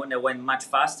 18, and I went much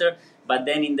faster. But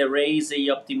then in the race, he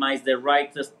optimized the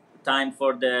right time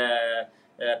for the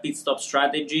pit stop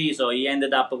strategy. So he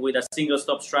ended up with a single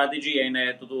stop strategy, and I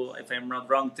had to do, if I'm not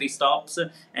wrong, 3 stops.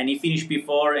 And he finished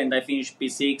P4 and I finished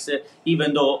P6,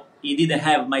 even though he didn't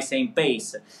have my same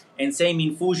pace. And same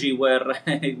in Fuji, where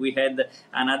we had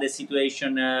another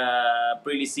situation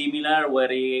pretty similar,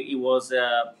 where he was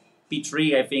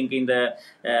P3, I think, in the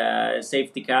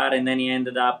safety car, and then he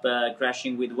ended up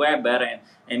crashing with Webber.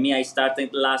 And me, I started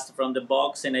last from the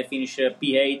box, and I finished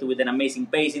P8 with an amazing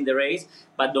pace in the race.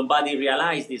 But nobody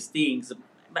realized these things.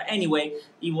 But anyway,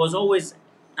 he was always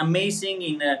amazing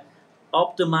in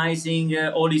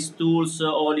optimizing all his tools,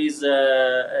 all his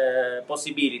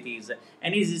possibilities.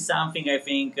 And this is something I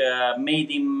think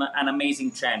made him an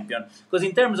amazing champion. Because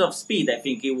in terms of speed, I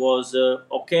think he was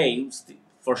okay.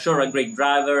 For sure, a great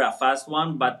driver, a fast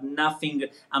one, but nothing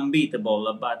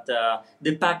unbeatable. But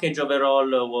the package overall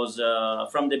was,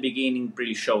 from the beginning,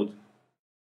 pretty showed.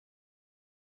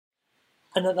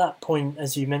 And at that point,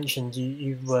 as you mentioned,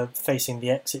 you were facing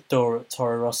the exit door at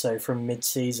Toro Rosso from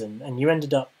mid-season, and you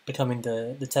ended up becoming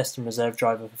the test and reserve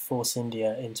driver for Force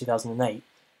India in 2008.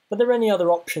 Were there any other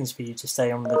options for you to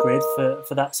stay on the grid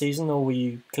for that season, or were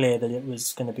you clear that it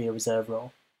was going to be a reserve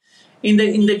role? In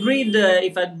the grid,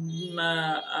 if I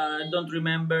don't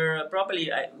remember properly,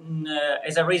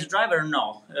 as a race driver,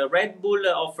 no. Red Bull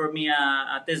offered me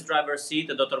a test driver seat.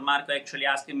 Dr. Marco actually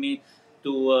asking me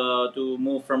to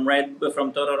move from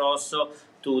Toro Rosso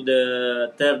to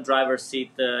the third driver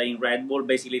seat in Red Bull,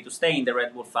 basically to stay in the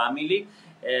Red Bull family.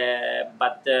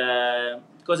 But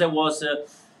because I was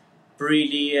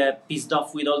really pissed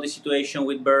off with all the situation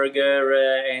with Berger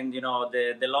and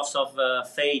the loss of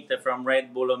faith from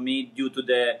Red Bull on me due to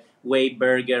the way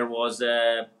Berger was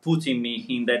putting me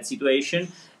in that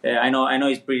situation. I know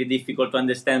it's pretty difficult to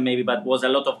understand maybe, but was a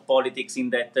lot of politics in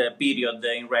that period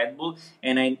in Red Bull,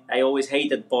 and I always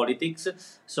hated politics.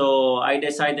 So I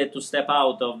decided to step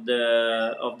out of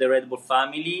the Red Bull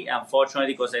family,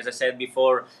 unfortunately, because as I said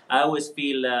before, I always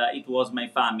feel it was my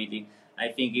family. I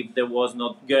think if there was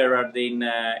not Gerhard in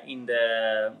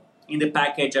the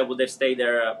package, I would have stayed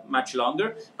there much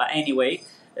longer. But anyway,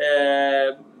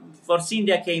 Force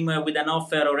India came with an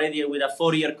offer already with a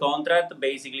 4-year contract,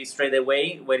 basically straight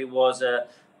away, where it was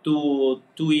 2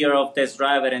 years of test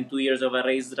driver and 2 years of a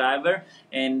race driver,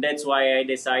 and that's why I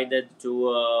decided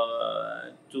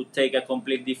to take a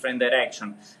complete different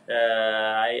direction.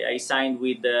 I signed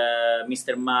with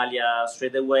Mr. Malia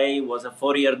straight away. It was a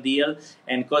 4-year deal,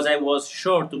 and because I was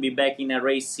sure to be back in a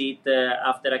race seat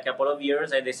after a couple of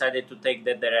years, I decided to take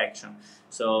that direction.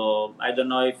 So I don't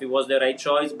know if it was the right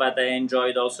choice, but I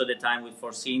enjoyed also the time with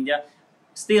Force India.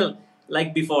 Still,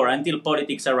 like before, until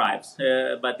politics arrives,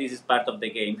 but this is part of the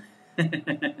game.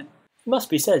 It must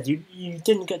be said, you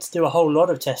didn't get to do a whole lot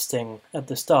of testing at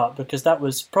the start, because that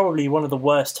was probably one of the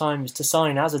worst times to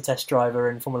sign as a test driver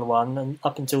in Formula One, and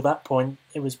up until that point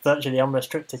it was virtually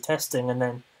unrestricted testing, and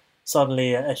then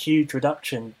suddenly a huge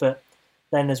reduction. But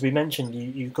then, as we mentioned,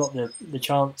 you got the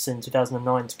chance in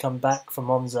 2009 to come back from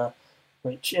Monza,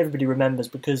 which everybody remembers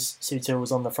because Sutil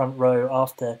was on the front row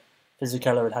after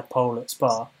Fisichella had pole at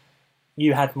Spa.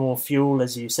 You had more fuel,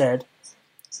 as you said.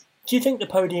 Do you think the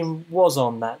podium was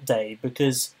on that day?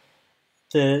 Because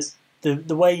the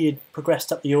way you'd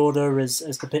progressed up the order as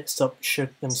the pit stop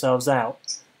shook themselves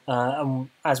out, and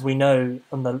as we know,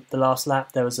 on the last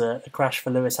lap there was a crash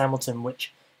for Lewis Hamilton,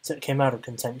 which took him out of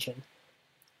contention.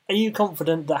 Are you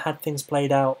confident that had things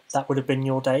played out, that would have been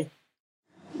your day?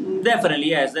 Definitely,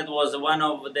 yes. That was one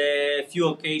of the few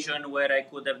occasions where I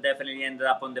could have definitely ended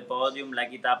up on the podium,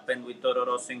 like it happened with Toro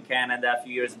Rosso in Canada a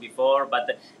few years before.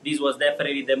 But this was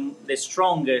definitely the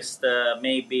strongest,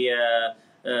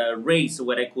 race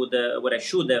where I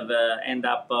should have end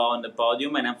up on the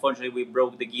podium. And unfortunately, we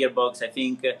broke the gearbox. I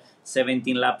think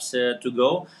 17 laps to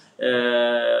go.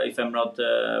 If I'm not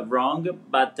wrong,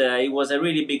 but it was a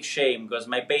really big shame because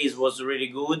my pace was really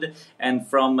good, and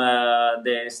from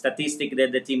the statistic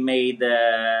that the team made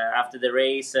after the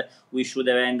race, we should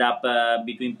have ended up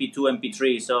between P2 and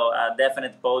P3, so a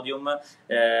definite podium.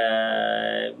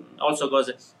 Also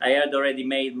because I had already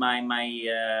made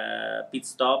my pit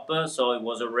stop, so it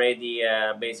was already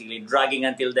basically dragging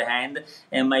until the end,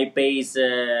 and my pace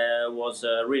was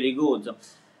really good.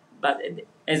 But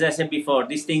as I said before,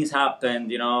 these things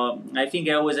happened, I think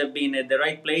I always have been at the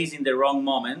right place in the wrong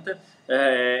moment.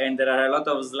 And there are a lot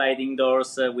of sliding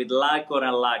doors with luck or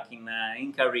unluck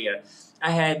in career.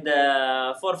 I had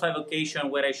 4 or 5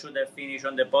 occasions where I should have finished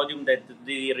on the podium that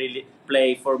didn't really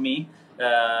play for me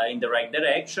in the right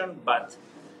direction. But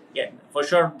yeah, for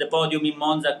sure, the podium in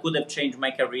Monza could have changed my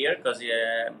career because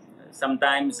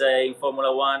sometimes in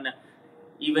Formula One,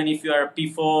 even if you are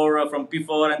P4, from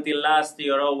P4 until last,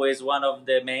 you're always one of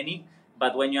the many.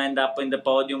 But when you end up in the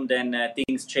podium, then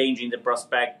things change in the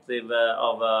perspective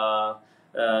of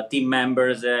team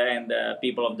members and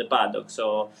people of the paddock.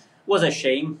 So it was a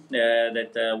shame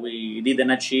that we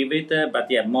didn't achieve it. But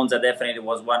yeah, Monza definitely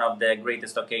was one of the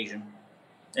greatest occasions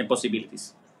and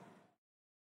possibilities.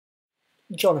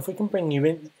 John, if we can bring you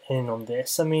in on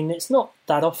this, I mean, it's not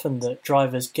that often that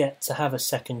drivers get to have a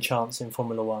second chance in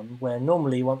Formula One, where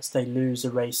normally once they lose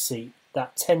a race seat,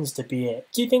 that tends to be it.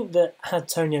 Do you think that had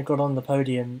Tonio got on the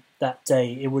podium that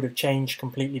day, it would have changed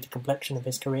completely the complexion of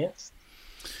his career?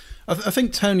 I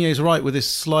think Tonio's right with his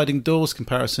sliding doors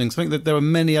comparisons. I think that there are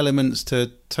many elements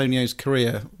to Tonio's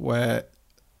career where,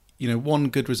 one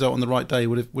good result on the right day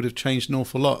would have changed an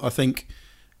awful lot. I think,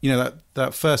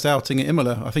 that first outing at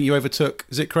Imola, I think you overtook.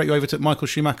 Is it correct? You overtook Michael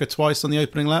Schumacher twice on the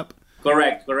opening lap.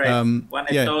 Correct. One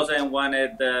at Tosa and one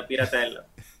at Piratella.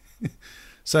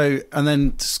 So, and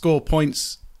then to score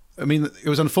points. I mean, it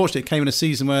was unfortunate. It came in a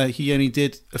season where he only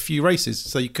did a few races,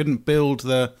 so you couldn't build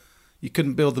the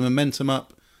momentum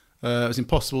up. It was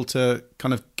impossible to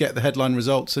kind of get the headline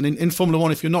results. And in Formula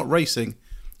One, if you're not racing,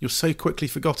 you're so quickly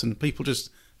forgotten. People just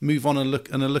move on and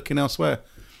are looking elsewhere.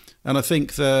 And I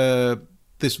think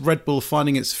this Red Bull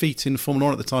finding its feet in Formula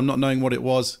One at the time, not knowing what it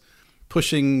was,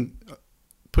 pushing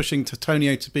to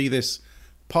Tonio to be this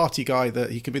party guy,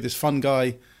 that he could be this fun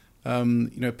guy,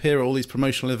 appear at all these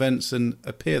promotional events and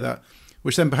appear that,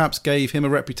 which then perhaps gave him a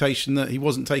reputation that he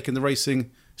wasn't taking the racing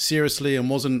seriously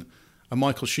and wasn't a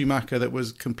Michael Schumacher that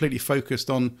was completely focused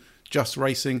on just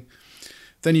racing.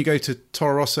 Then you go to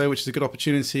Toro Rosso, which is a good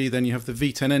opportunity. Then you have the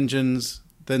V10 engines.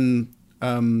 Then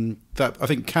that I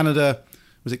think Canada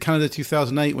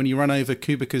 2008 when you ran over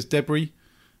Kubica's debris,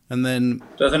 and then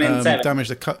 2007 damaged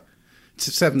the cut.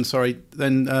 7, sorry.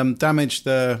 Then damaged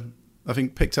I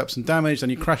think picked up some damage. Then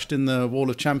you crashed in the Wall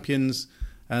of Champions,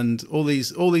 and all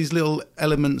these little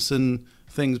elements and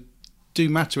things do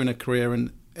matter in a career.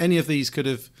 And any of these could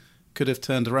have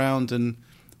turned around. And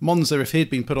Monza, if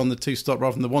he'd been put on the 2-stop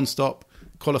rather than the 1-stop,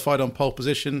 qualified on pole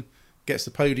position, gets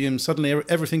the podium, suddenly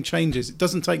everything changes. It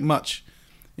doesn't take much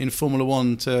in Formula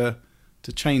One to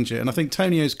change it. And I think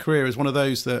Tonio's career is one of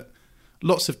those that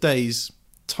lots of days,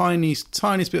 tiniest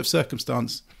bit of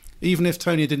circumstance, even if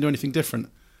Tonio didn't do anything different,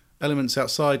 elements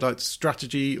outside like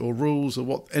strategy or rules or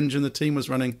what engine the team was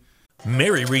running.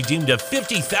 Mary redeemed a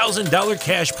 $50,000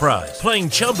 cash prize playing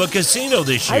Chumba Casino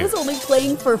this year. I was only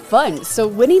playing for fun, so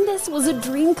winning this was a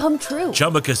dream come true.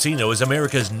 Chumba Casino is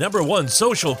America's #1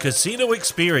 social casino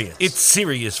experience. It's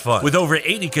serious fun. With over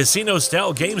 80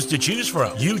 casino-style games to choose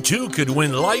from, you too could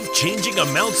win life-changing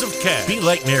amounts of cash. Be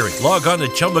like Mary. Log on to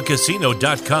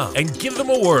ChumbaCasino.com and give them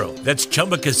a whirl. That's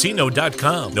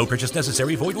ChumbaCasino.com. No purchase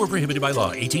necessary. Void where prohibited by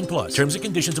law. 18+. Terms and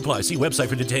conditions apply. See website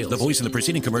for details. The voice in the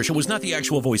preceding commercial was not the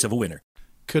actual voice of a winner.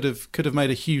 Could have made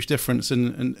a huge difference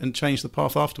and changed the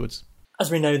path afterwards. As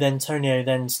we know, then Tonio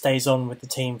then stays on with the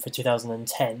team for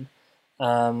 2010,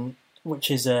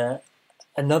 which is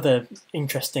another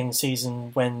interesting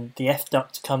season when the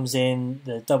F-duct comes in.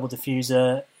 The double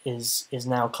diffuser is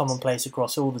now commonplace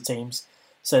across all the teams.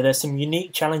 So there's some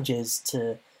unique challenges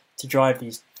to drive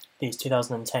these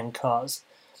 2010 cars.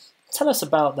 Tell us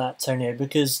about that, Tonio,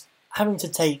 because having to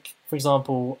take, for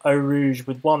example, Eau Rouge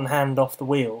with one hand off the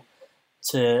wheel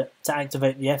to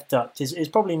activate the F-duct is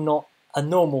probably not a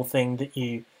normal thing that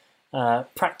you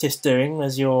practice doing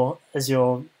as you're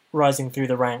rising through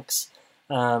the ranks,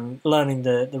 learning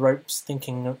the ropes,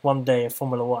 thinking one day of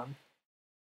Formula One.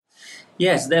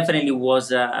 Yes, definitely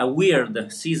was a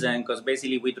weird season because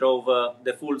basically we drove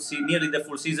nearly the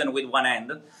full season with one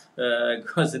hand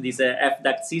because this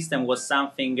F-duct system was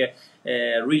something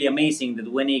really amazing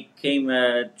that when it came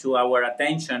to our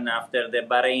attention after the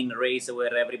Bahrain race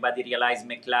where everybody realized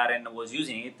McLaren was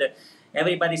using it,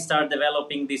 everybody started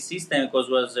developing this system because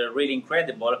it was really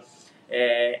incredible.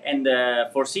 And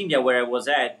Force India, where I was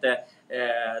at,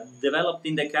 developed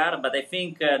in the car, but I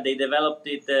think they developed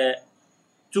it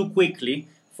too quickly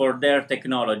for their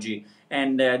technology.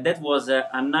 And that was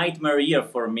a nightmare year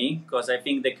for me because I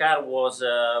think the car was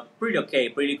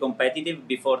pretty competitive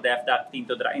before the F-duct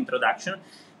introduction.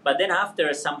 But then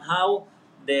after, somehow,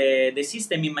 the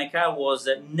system in my car was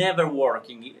never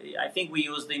working. I think we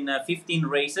used in 15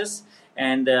 races,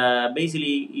 and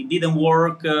basically it didn't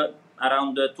work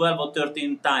around 12 or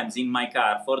 13 times in my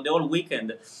car for the whole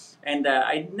weekend. And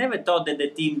I never thought that the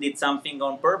team did something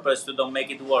on purpose to don't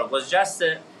make it work. It was just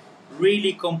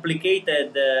really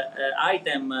complicated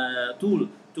tool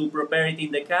to prepare it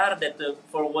in the car that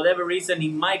for whatever reason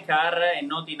in my car and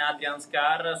not in Adrian's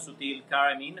car, Sutil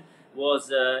car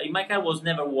was in my car was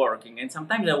never working. And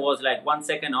sometimes I was like 1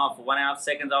 second off, 1.5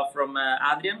 seconds off from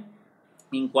Adrian.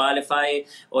 in qualify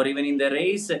or even in the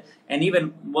race. And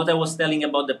even what I was telling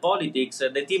about the politics,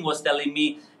 the team was telling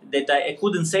me that I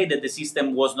couldn't say that the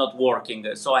system was not working.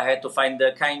 So I had to find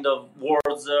the kind of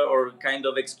words or kind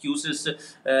of excuses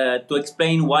to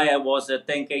explain why I was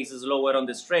 10 cases lower on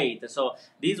the straight. So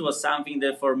this was something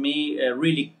that for me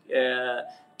really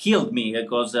killed me,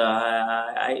 because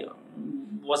I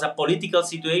was a political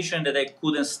situation that I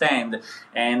couldn't stand,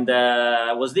 and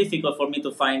it was difficult for me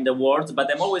to find the words.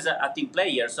 But I'm always a team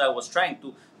player, so I was trying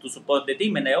to support the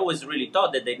team, and I always really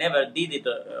thought that they never did it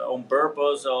on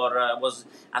purpose or was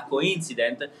a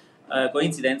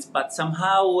coincidence, but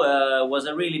somehow was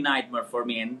a really nightmare for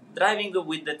me. And driving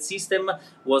with that system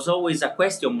was always a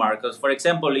question mark. Because, for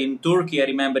example, in Turkey, I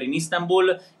remember in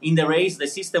Istanbul, in the race, the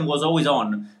system was always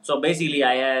on. So basically,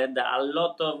 I had a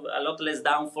lot less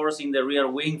downforce in the rear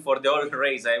wing for the whole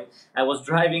race. I was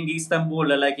driving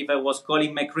Istanbul like if I was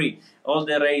Colin McRae, all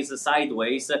the race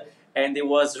sideways, and it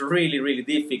was really, really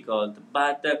difficult.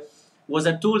 But was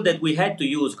a tool that we had to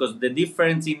use, because the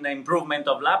difference in the improvement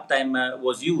of lap time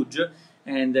was huge.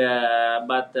 And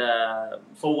but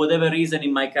for whatever reason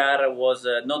in my car was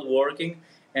not working.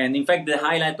 And in fact, the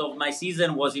highlight of my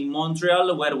season was in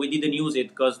Montreal, where we didn't use it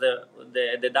because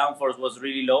the downforce was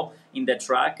really low in the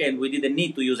track, and we didn't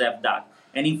need to use FDAC.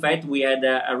 And in fact, we had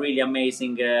a really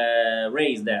amazing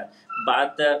race there.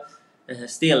 But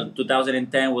still,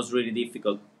 2010 was really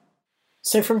difficult.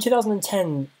 So from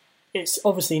 2010, it's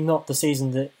obviously not the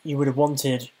season that you would have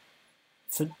wanted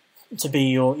to be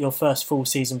your first full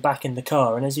season back in the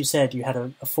car. And as you said, you had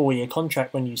a 4-year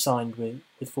contract when you signed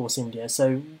with Force India.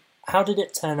 So how did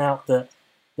it turn out that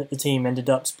the team ended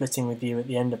up splitting with you at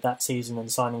the end of that season and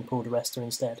signing Paul di Resta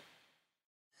instead?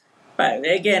 But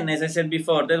again, as I said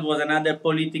before, that was another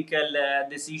political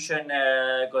decision,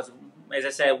 because, as I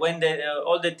said, when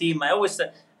all the team, I always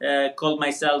called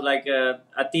myself like a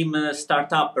team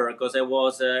start-upper, because I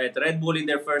was at Red Bull in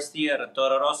their first year,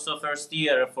 Toro Rosso first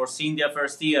year, Force India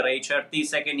first year, HRT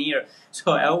second year.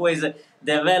 So I always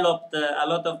developed a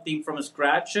lot of things from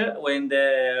scratch when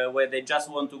they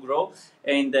just want to grow.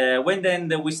 And when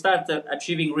then we start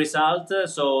achieving results,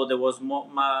 so there was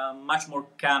much more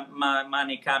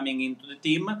money coming into the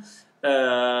team.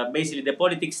 Basically the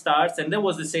politics starts, and that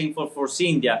was the same for Force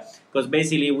India, because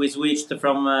basically we switched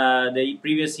from the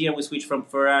previous year, we switched from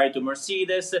Ferrari to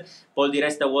Mercedes. Paul di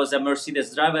Resta was a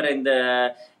Mercedes driver, and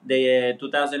the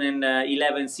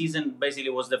 2011 season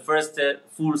basically was the first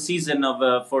full season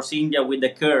of Force India with the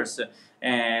curse.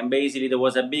 And basically there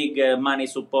was a big money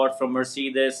support from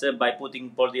Mercedes by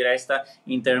putting Paul di Resta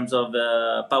in terms of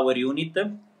power unit.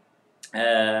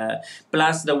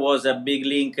 Plus there was a big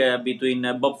link between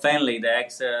Bob Fenley, the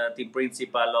ex-team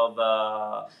principal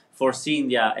of Force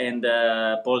India, and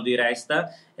Paul di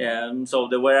Resta. So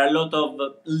there were a lot of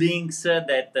links that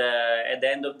at the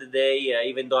end of the day,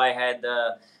 even though I had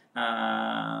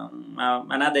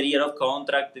another year of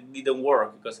contract, it didn't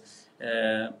work, because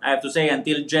I have to say,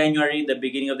 until January, the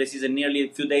beginning of the season, nearly a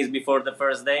few days before the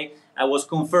first day, I was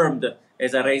confirmed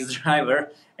as a race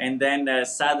driver. And then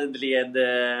suddenly, at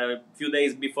a few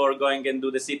days before going and do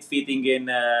the seat fitting in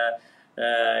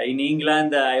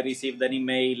England, I received an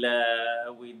email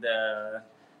with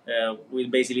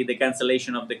basically the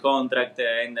cancellation of the contract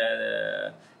and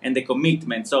the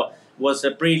commitment. So it was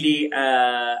pretty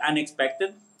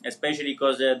unexpected, especially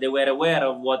because they were aware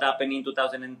of what happened in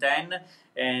 2010,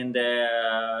 and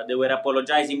they were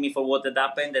apologizing me for what had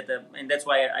happened, and that's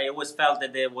why I always felt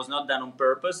that it was not done on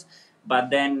purpose.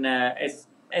 But then,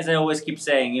 as I always keep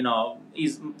saying,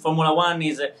 Formula One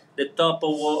is the top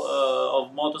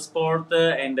of motorsport,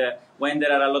 and when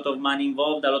there are a lot of money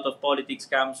involved, a lot of politics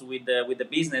comes with the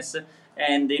business,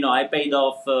 and I paid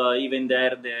off even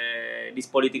there this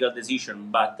political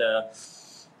decision, but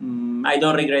I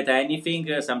don't regret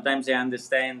anything. Sometimes I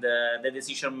understand the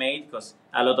decision made, because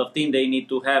a lot of teams, they need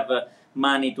to have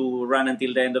money to run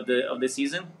until the end of the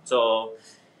season. So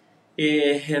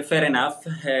fair enough.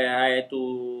 I had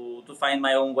to find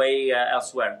my own way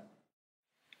elsewhere.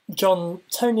 John,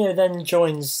 Tonio then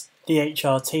joins the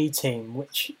HRT team,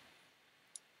 which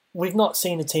we've not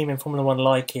seen a team in Formula One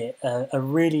like it. A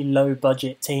really low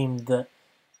budget team that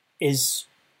is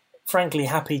frankly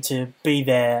happy to be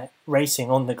there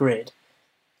racing on the grid.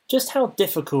 Just how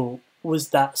difficult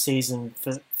was that season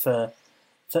for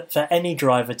any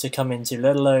driver to come into,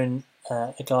 let alone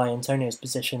a guy in Tonio's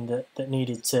position that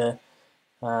needed to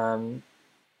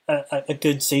a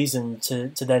good season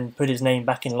to then put his name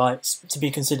back in lights, to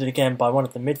be considered again by one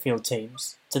of the midfield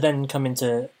teams, to then come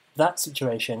into that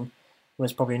situation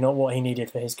was probably not what he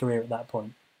needed for his career at that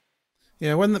point.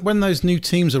 Yeah, when those new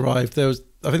teams arrived, I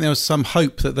think there was some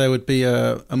hope that there would be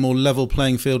a more level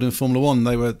playing field in Formula One.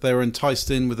 They were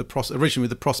enticed in with originally with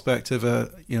the prospect of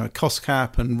a cost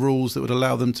cap and rules that would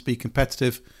allow them to be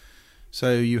competitive.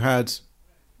 So you had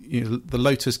the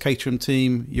Lotus Caterham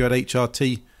team, you had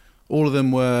HRT, all of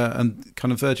them were, and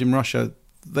kind of Virgin Russia.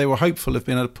 They were hopeful of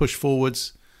being able to push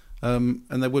forwards, and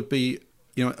there would be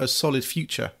a solid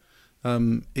future.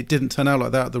 It didn't turn out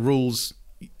like that. The rules.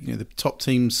 The top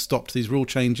teams stopped these rule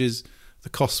changes. The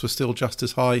costs were still just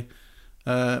as high,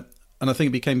 and I think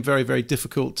it became very, very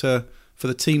difficult for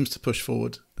the teams to push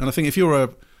forward. And I think if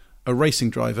you're a racing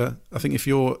driver, I think if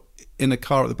you're in a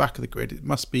car at the back of the grid, it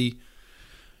must be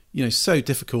so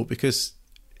difficult because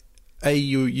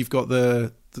you've got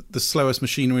the slowest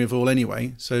machinery of all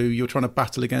anyway, so you're trying to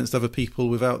battle against other people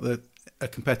without a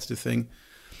competitive thing.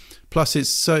 Plus,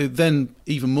 it's so then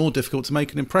even more difficult to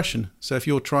make an impression. So if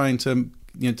you're trying to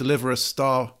deliver a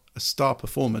star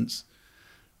performance,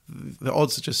 the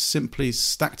odds are just simply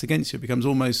stacked against you. It becomes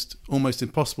almost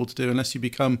impossible to do unless you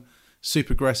become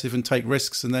super aggressive and take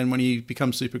risks. And then when you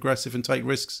become super aggressive and take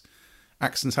risks,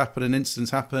 accidents happen and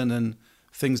incidents happen and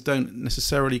things don't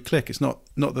necessarily click. It's not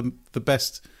the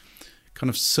best kind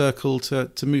of circle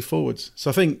to move forwards. So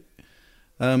I think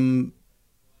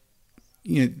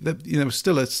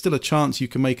still a chance you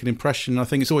can make an impression. I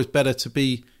think it's always better to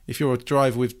be, if you're a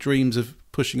driver with dreams of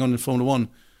pushing on in Formula One,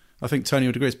 I think Tonio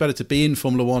would agree, it's better to be in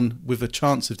Formula One with a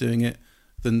chance of doing it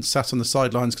than sat on the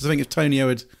sidelines. Because I think if Tonio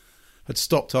had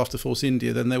stopped after Force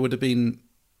India, then there would have been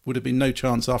no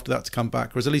chance after that to come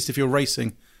back. Whereas at least if you're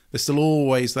racing, there's still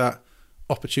always that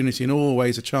opportunity and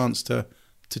always a chance to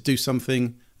do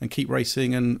something and keep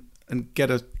racing and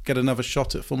get another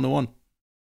shot at Formula One.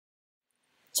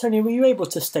 Tony, were you able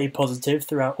to stay positive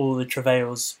throughout all the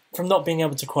travails, from not being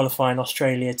able to qualify in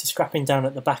Australia to scrapping down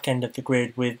at the back end of the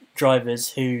grid with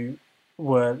drivers who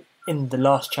were in the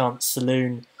last chance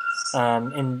saloon,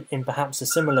 in perhaps a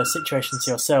similar situation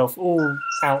to yourself, all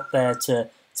out there to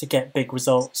get big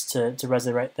results to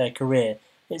resurrect their career?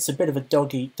 It's a bit of a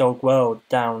dog-eat-dog world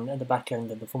down at the back end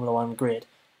of the Formula One grid.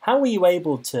 How were you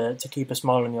able to keep a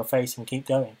smile on your face and keep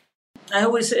going? I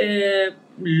always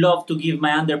love to give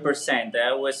my 100%. I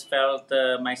always felt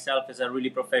myself as a really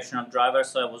professional driver,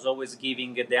 so I was always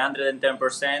giving the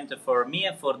 110% for me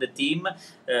and for the team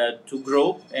to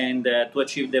grow and to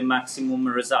achieve the maximum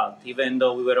result, even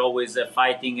though we were always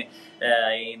fighting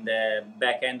in the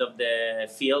back end of the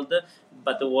field.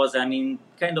 But it was,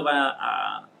 kind of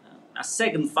a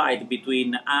second fight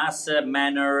between us,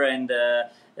 Manor, and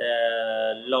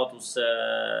Lotus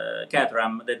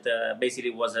Caterham, that basically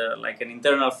was like an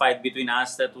internal fight between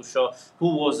us to show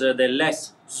who was the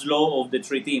less slow of the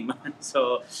three teams.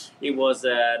 So it was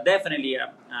definitely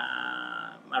a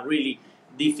really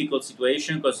difficult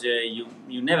situation, because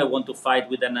you never want to fight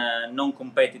with a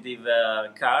non-competitive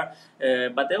car,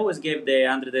 but I always gave the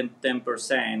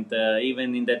 110%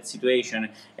 even in that situation.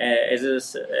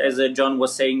 As John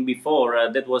was saying before,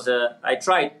 that was I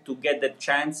tried to get that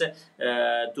chance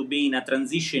to be in a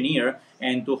transition year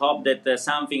and to hope that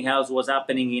something else was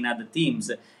happening in other teams.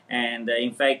 And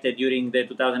in fact, during the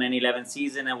 2011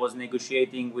 season, I was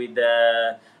negotiating with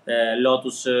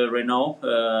Lotus Renault,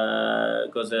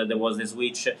 because there was the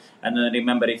switch. I don't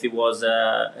remember if it was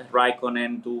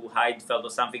Raikkonen to Heidfeld or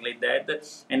something like that.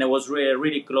 And I was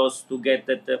really close to get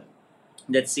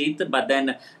that seat, but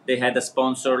then they had a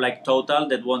sponsor like Total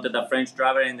that wanted a French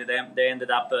driver, and they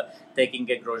ended up taking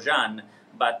a Grosjean.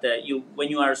 But when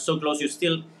you are so close, you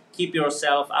still keep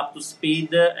yourself up to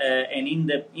speed and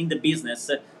in the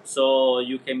business, so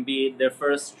you can be the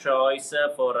first choice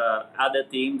for other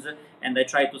teams. And I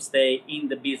try to stay in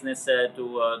the business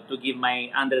to give my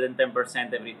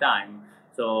 110% every time.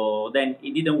 So then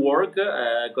it didn't work,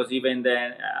 because even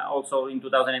then, also in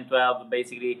 2012,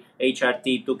 basically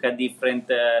HRT took a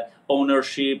different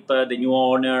ownership. The new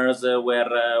owners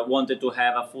wanted to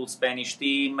have a full Spanish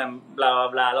team and blah,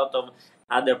 blah, blah, a lot of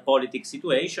other politics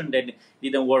situation that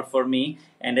didn't work for me,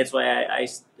 and that's why I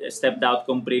stepped out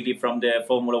completely from the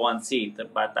Formula One seat.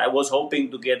 But I was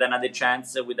hoping to get another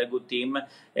chance with a good team,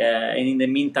 and in the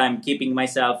meantime keeping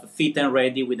myself fit and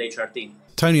ready with HRT.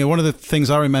 Tonio, one of the things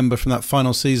I remember from that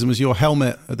final season was your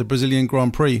helmet at the Brazilian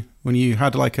Grand Prix, when you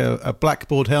had like a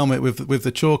blackboard helmet with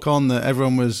the chalk on that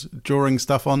everyone was drawing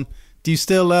stuff on. Do you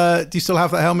still have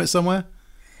that helmet somewhere?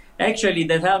 Actually,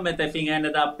 that helmet, I think,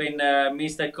 ended up in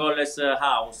Mr. Colles'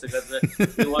 house,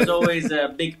 because he was always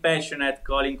a big passion at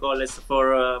Colin Colles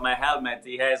for my helmet.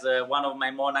 He has one of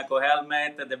my Monaco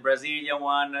helmet, the Brazilian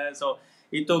one, so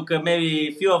he took maybe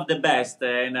a few of the best.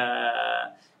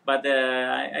 But but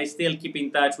I still keep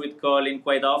in touch with Colin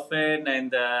quite often,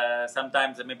 and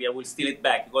sometimes maybe I will steal it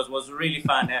back because it was really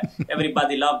fun.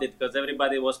 Everybody loved it because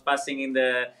everybody was passing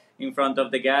in front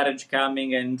of the garage,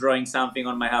 coming and drawing something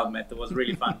on my helmet. It was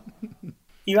really fun.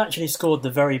 You actually scored the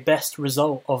very best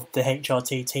result of the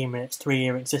HRT team in its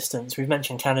 3-year existence. We've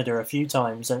mentioned Canada a few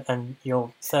times, and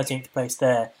you're 13th place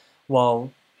there,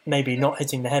 while maybe not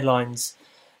hitting the headlines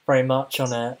very much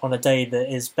on a day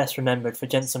that is best remembered for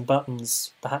Jenson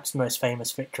Button's perhaps most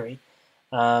famous victory.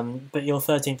 But your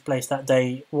 13th place that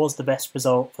day was the best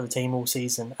result for the team all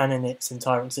season and in its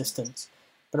entire existence.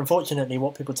 But unfortunately,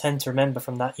 what people tend to remember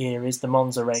from that year is the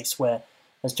Monza race where,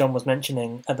 as John was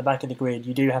mentioning, at the back of the grid,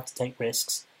 you do have to take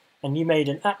risks. And you made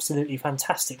an absolutely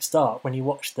fantastic start when you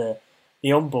watch the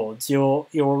onboards.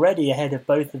 You're already ahead of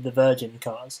both of the Virgin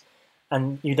cars.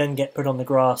 And you then get put on the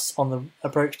grass on the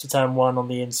approach to turn 1 on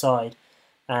the inside.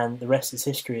 And the rest is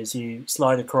history as you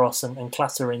slide across and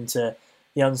clatter into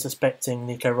the unsuspecting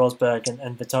Nico Rosberg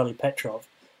and Vitaly Petrov.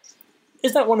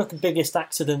 Is that one of the biggest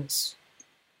accidents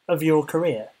of your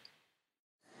career?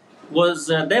 Was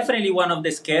definitely one of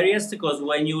the scariest, because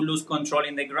when you lose control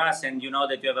in the grass and you know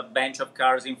that you have a bench of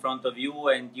cars in front of you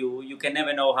and you can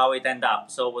never know how it end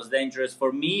up. So it was dangerous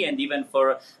for me and even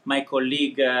for my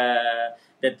colleague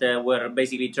that were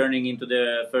basically turning into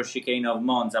the first chicane of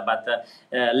Monza. But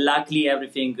luckily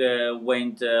everything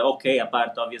went okay,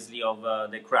 apart obviously of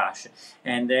the crash.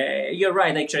 And you're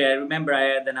right, actually, I remember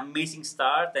I had an amazing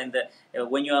start, and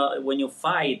when you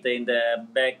fight in the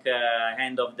back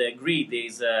end of the grid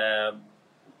is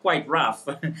quite rough.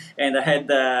 And I had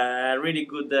a really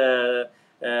good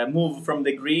move from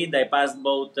the grid. I passed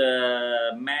both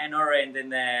Manor, and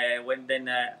then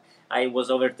I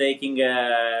was overtaking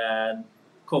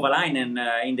Kovalainen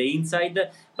in the inside,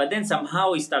 but then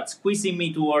somehow he starts squeezing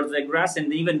me towards the grass,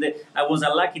 and even I was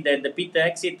unlucky that the pit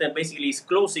exit basically is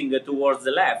closing towards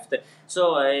the left.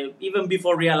 So even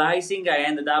before realizing, I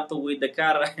ended up with the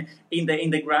car in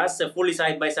the grass, fully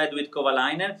side by side with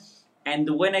Kovalainen. And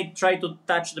when I tried to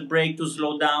touch the brake to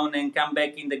slow down and come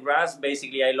back in the grass,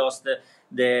 basically I lost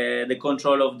the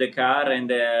control of the car, and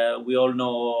we all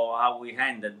know how we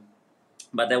ended.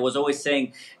 But I was always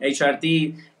saying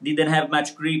HRT didn't have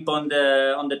much grip on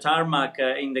the tarmac.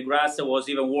 In the grass it was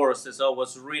even worse, so it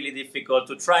was really difficult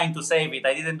to trying to save it.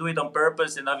 I didn't do it on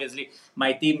purpose, and obviously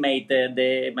my teammate,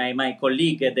 my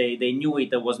colleague, they knew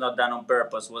it was not done on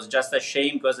purpose. It was just a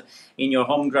shame, because in your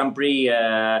home Grand Prix,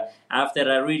 after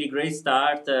a really great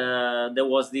start, there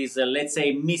was this, let's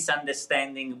say,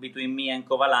 misunderstanding between me and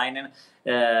Kovalainen.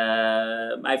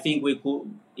 I think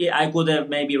I could have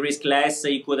maybe risked less.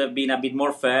 It could have been a bit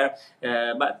more fair,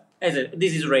 but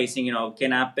this is racing,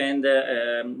 can happen.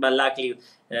 But luckily,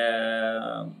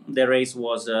 the race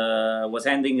was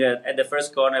ending at the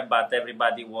first corner, but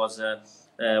everybody was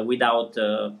without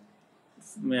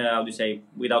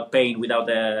without pain, without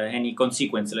any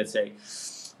consequence, let's say.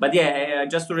 But yeah,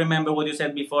 just to remember what you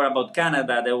said before about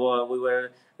Canada, we were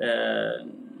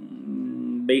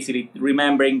basically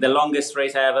remembering the longest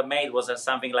race I ever made was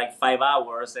something like 5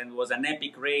 hours, and was an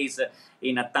epic race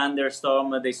in a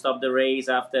thunderstorm. They stopped the race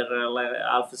after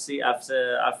half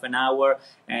an hour,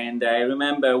 and I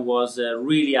remember it was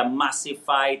really a massive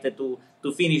fight to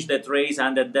finish that race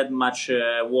under that much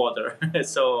water.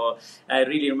 So I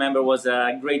really remember it was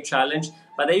a great challenge.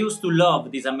 But I used to love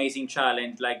this amazing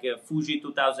challenge, like Fuji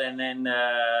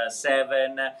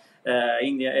 2007,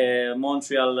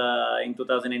 Montreal in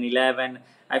 2011.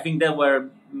 I think that were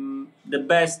the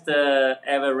best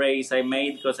ever race I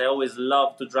made, because I always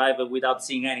loved to drive without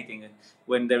seeing anything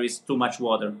when there is too much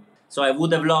water. So I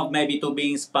would have loved maybe to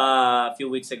be in Spa a few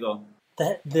weeks ago.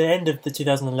 The end of the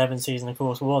 2011 season, of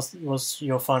course, was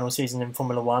your final season in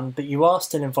Formula One, but you are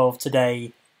still involved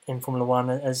today in Formula One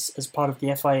as part of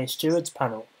the FIA stewards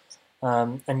panel.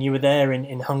 And you were there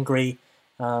in Hungary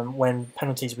when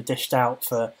penalties were dished out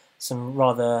for some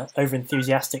rather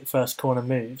over-enthusiastic first corner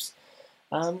moves.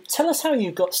 Tell us how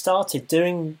you got started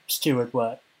doing steward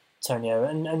work, Tonio,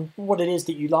 and what it is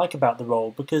that you like about the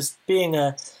role, because being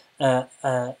the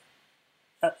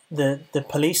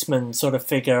policeman sort of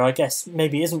figure, I guess,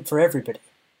 maybe isn't for everybody.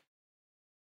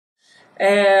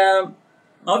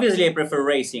 Obviously, I prefer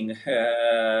racing,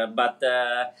 but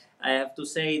I have to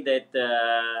say that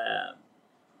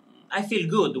I feel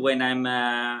good when I'm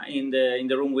in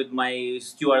the room with my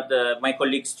steward, my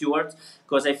colleague steward,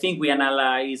 because I think we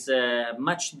analyze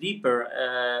much deeper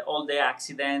all the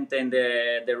accident and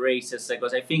the races.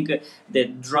 Because I think the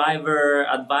driver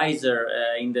advisor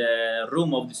in the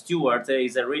room of the steward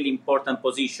is a really important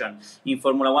position. In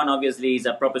Formula One, obviously, is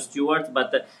a proper steward,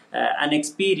 but an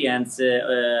experienced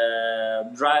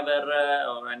driver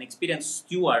or an experienced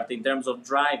steward in terms of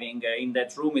driving in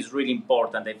that room is really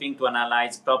important. I think to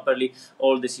analyze properly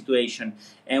all the situation.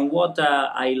 And what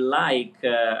I like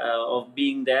of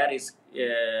being there is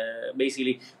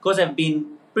basically because I've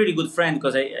been pretty good friend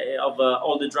of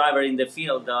all the drivers in the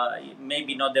field,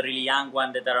 maybe not the really young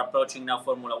one that are approaching now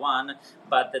Formula One,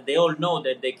 but they all know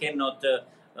that they cannot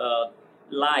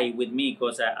lie with me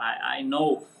because I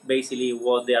know basically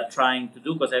what they are trying to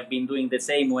do because I've been doing the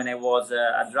same when I was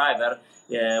a driver.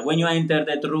 When you enter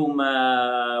that room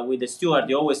with the steward,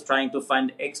 you're always trying to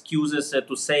find excuses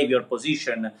to save your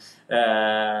position.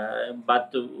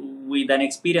 But with an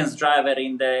experienced driver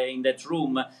in that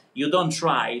room, you don't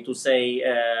try to say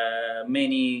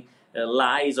many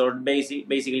lies or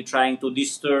basically trying to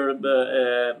distort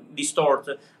a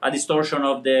distortion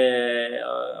of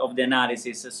the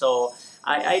analysis. So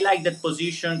I like that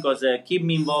position because keep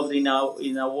me involved in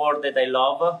a world that I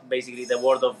love, basically the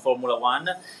world of Formula One,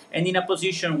 and in a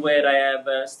position where I have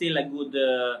still a good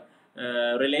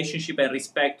relationship and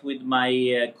respect with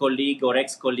my colleague or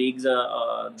ex-colleagues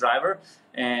driver.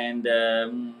 And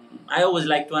I always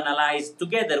like to analyze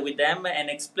together with them and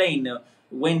explain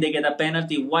when they get a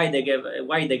penalty, why they get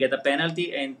a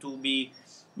penalty, and to be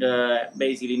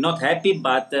basically not happy,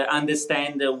 but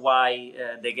understand why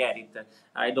they get it.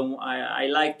 I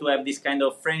like to have this kind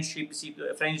of friendship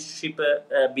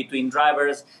between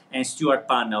drivers and steward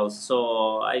panels.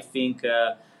 So I think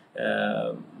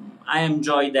I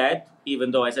enjoy that,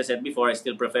 even though, as I said before, I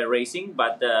still prefer racing.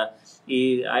 But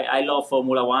I love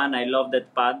Formula One. I love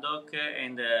that paddock,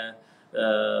 and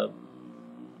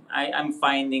I'm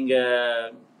finding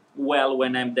well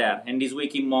when I'm there. And this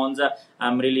week in Monza,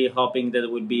 I'm really hoping that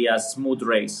it will be a smooth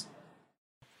race.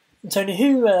 Tony,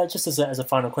 who just as a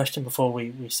final question before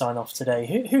we sign off today,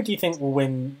 who do you think will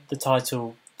win the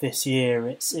title this year?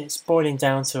 It's boiling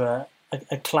down to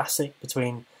a classic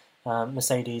between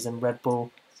Mercedes and Red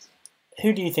Bull.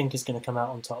 Who do you think is going to come out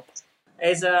on top?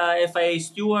 As a FIA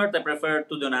steward, I prefer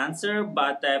to don't answer,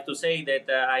 but I have to say that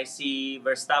I see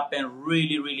Verstappen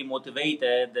really, really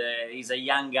motivated. He's a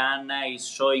young gun. He's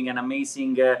showing an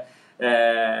amazing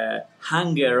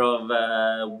hunger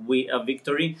of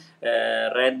victory.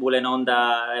 Red Bull and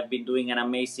Honda have been doing an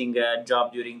amazing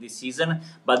job during this season,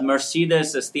 but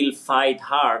Mercedes still fight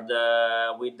hard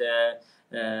with the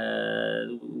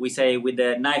with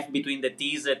the knife between the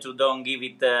teeth to don't give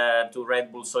it to Red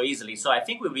Bull so easily. So I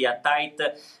think it will be a tight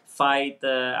fight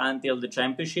until the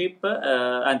championship,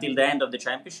 until the end of the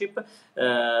championship.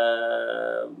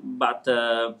 But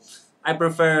I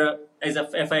prefer, as a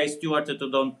FIA steward, to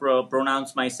don't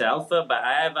pronounce myself. But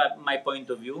I have my point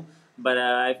of view. But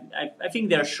I think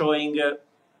they're showing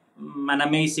an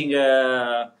amazing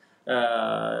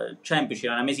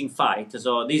championship, an amazing fight.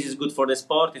 So this is good for the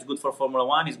sport, it's good for Formula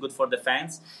One, it's good for the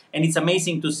fans, and it's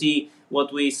amazing to see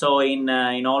what we saw in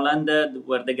Holland,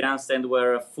 where the grandstand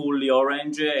were fully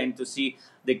orange, and to see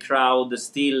the crowd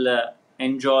still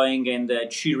enjoying and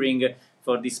cheering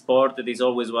for this sport. It is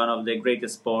always one of the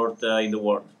greatest sports in the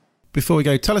world. Before we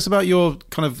go, tell us about your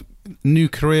kind of new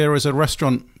career as a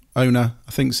restaurant owner.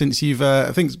 I think since you've,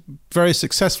 I think it's very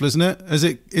successful, isn't it? Is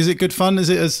it good fun? Is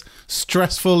it as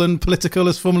stressful and political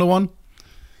as Formula One?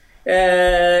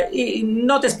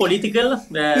 Not as political.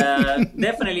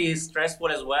 Definitely stressful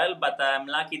as well. But I'm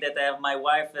lucky that I have my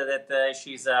wife. That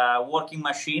she's a working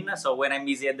machine. So when I'm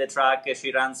busy at the track,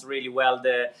 she runs really well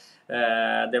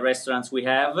the restaurants we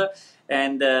have.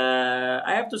 And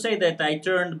I have to say that I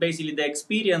turned basically the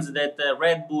experience that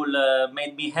Red Bull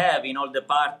made me have in all the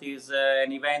parties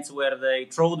and events where they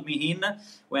threw me in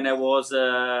when I was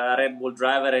a Red Bull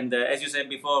driver. And as you said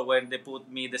before, when they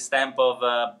put me the stamp of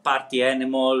party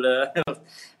animal,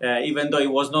 even though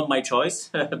it was not my choice,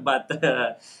 but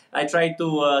I tried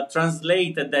to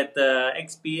translate that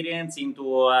experience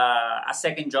into a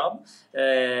second job.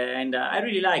 And I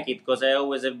really like it because I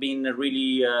always have been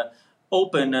really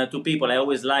open to people. I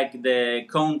always like the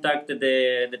contact,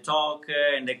 the talk,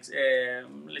 and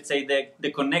let's say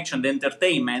the connection, the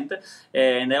entertainment.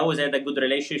 And I always had a good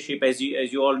relationship, as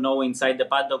you all know, inside the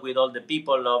paddock with all the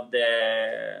people of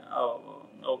the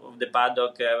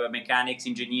paddock, mechanics,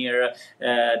 engineer,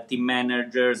 team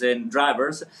managers, and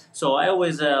drivers. So I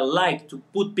always like to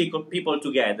put people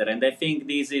together, and I think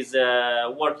this is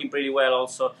working pretty well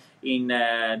also in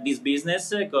this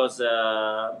business because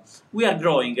we are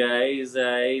growing. Is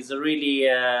really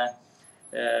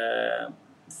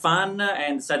fun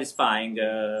and satisfying.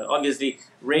 Obviously,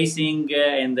 racing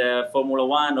and Formula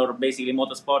One or basically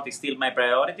motorsport is still my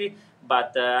priority.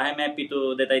 But I'm happy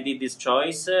that I did this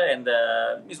choice, and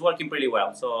it's working pretty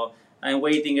well. So I'm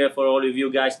waiting for all of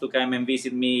you guys to come and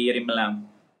visit me here in Milan.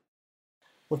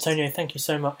 Well, Tonio, thank you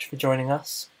so much for joining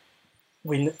us.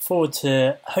 We look forward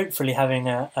to hopefully having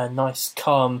a nice,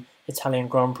 calm Italian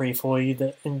Grand Prix for you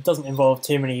that doesn't involve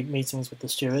too many meetings with the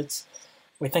stewards.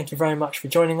 We thank you very much for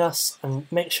joining us, and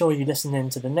make sure you listen in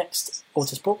to the next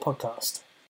Autosport podcast.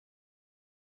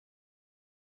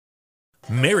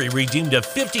 Mary redeemed a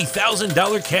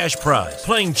 $50,000 cash prize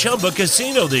playing Chumba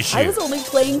Casino this year. I was only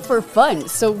playing for fun,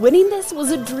 so winning this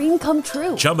was a dream come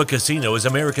true. Chumba Casino is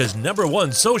America's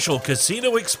 #1 social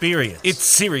casino experience. It's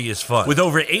serious fun. With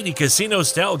over 80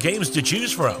 casino-style games to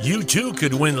choose from, you too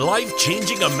could win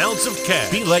life-changing amounts of cash.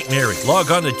 Be like Mary.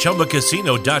 Log on to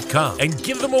ChumbaCasino.com and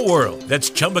give them a whirl. That's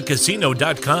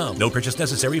ChumbaCasino.com. No purchase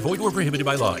necessary. Void where prohibited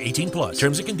by law. 18+.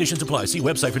 Terms and conditions apply. See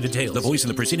website for details. The voice in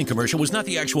the preceding commercial was not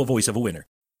the actual voice of a winner.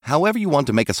 However you want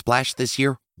to make a splash this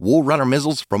year, Wool Runner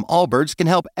Mizzles from Allbirds can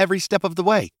help every step of the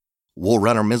way. Wool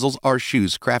Runner Mizzles are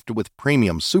shoes crafted with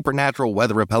premium, supernatural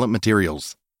weather-repellent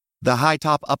materials. The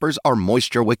high-top uppers are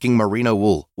moisture-wicking merino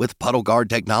wool with puddle guard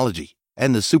technology,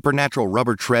 and the supernatural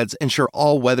rubber treads ensure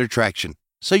all-weather traction,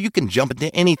 so you can jump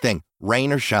into anything,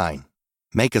 rain or shine.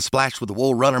 Make a splash with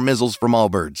Wool Runner Mizzles from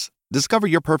Allbirds. Discover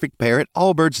your perfect pair at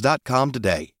allbirds.com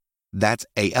today. That's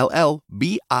ALLBIRDS.com.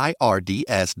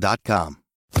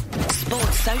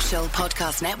 Sports Social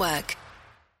Podcast Network.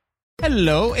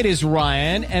 Hello, it is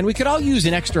Ryan, and we could all use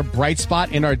an extra bright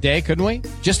spot in our day, couldn't we?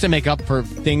 Just to make up for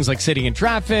things like sitting in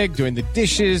traffic, doing the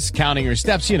dishes, counting your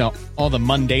steps, you know, all the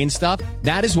mundane stuff.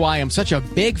 That is why I'm such a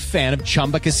big fan of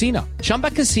Chumba Casino.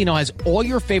 Chumba Casino has all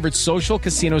your favorite social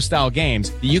casino-style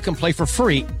games that you can play for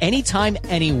free anytime,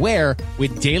 anywhere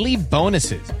with daily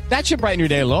bonuses. That should brighten your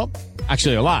day a little.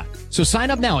 Actually, a lot. So sign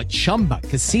up now at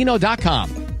ChumbaCasino.com.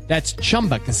 That's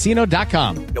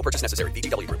ChumbaCasino.com. No purchase necessary.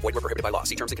 VGW Group. Void where prohibited by law.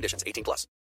 See terms and conditions. 18+.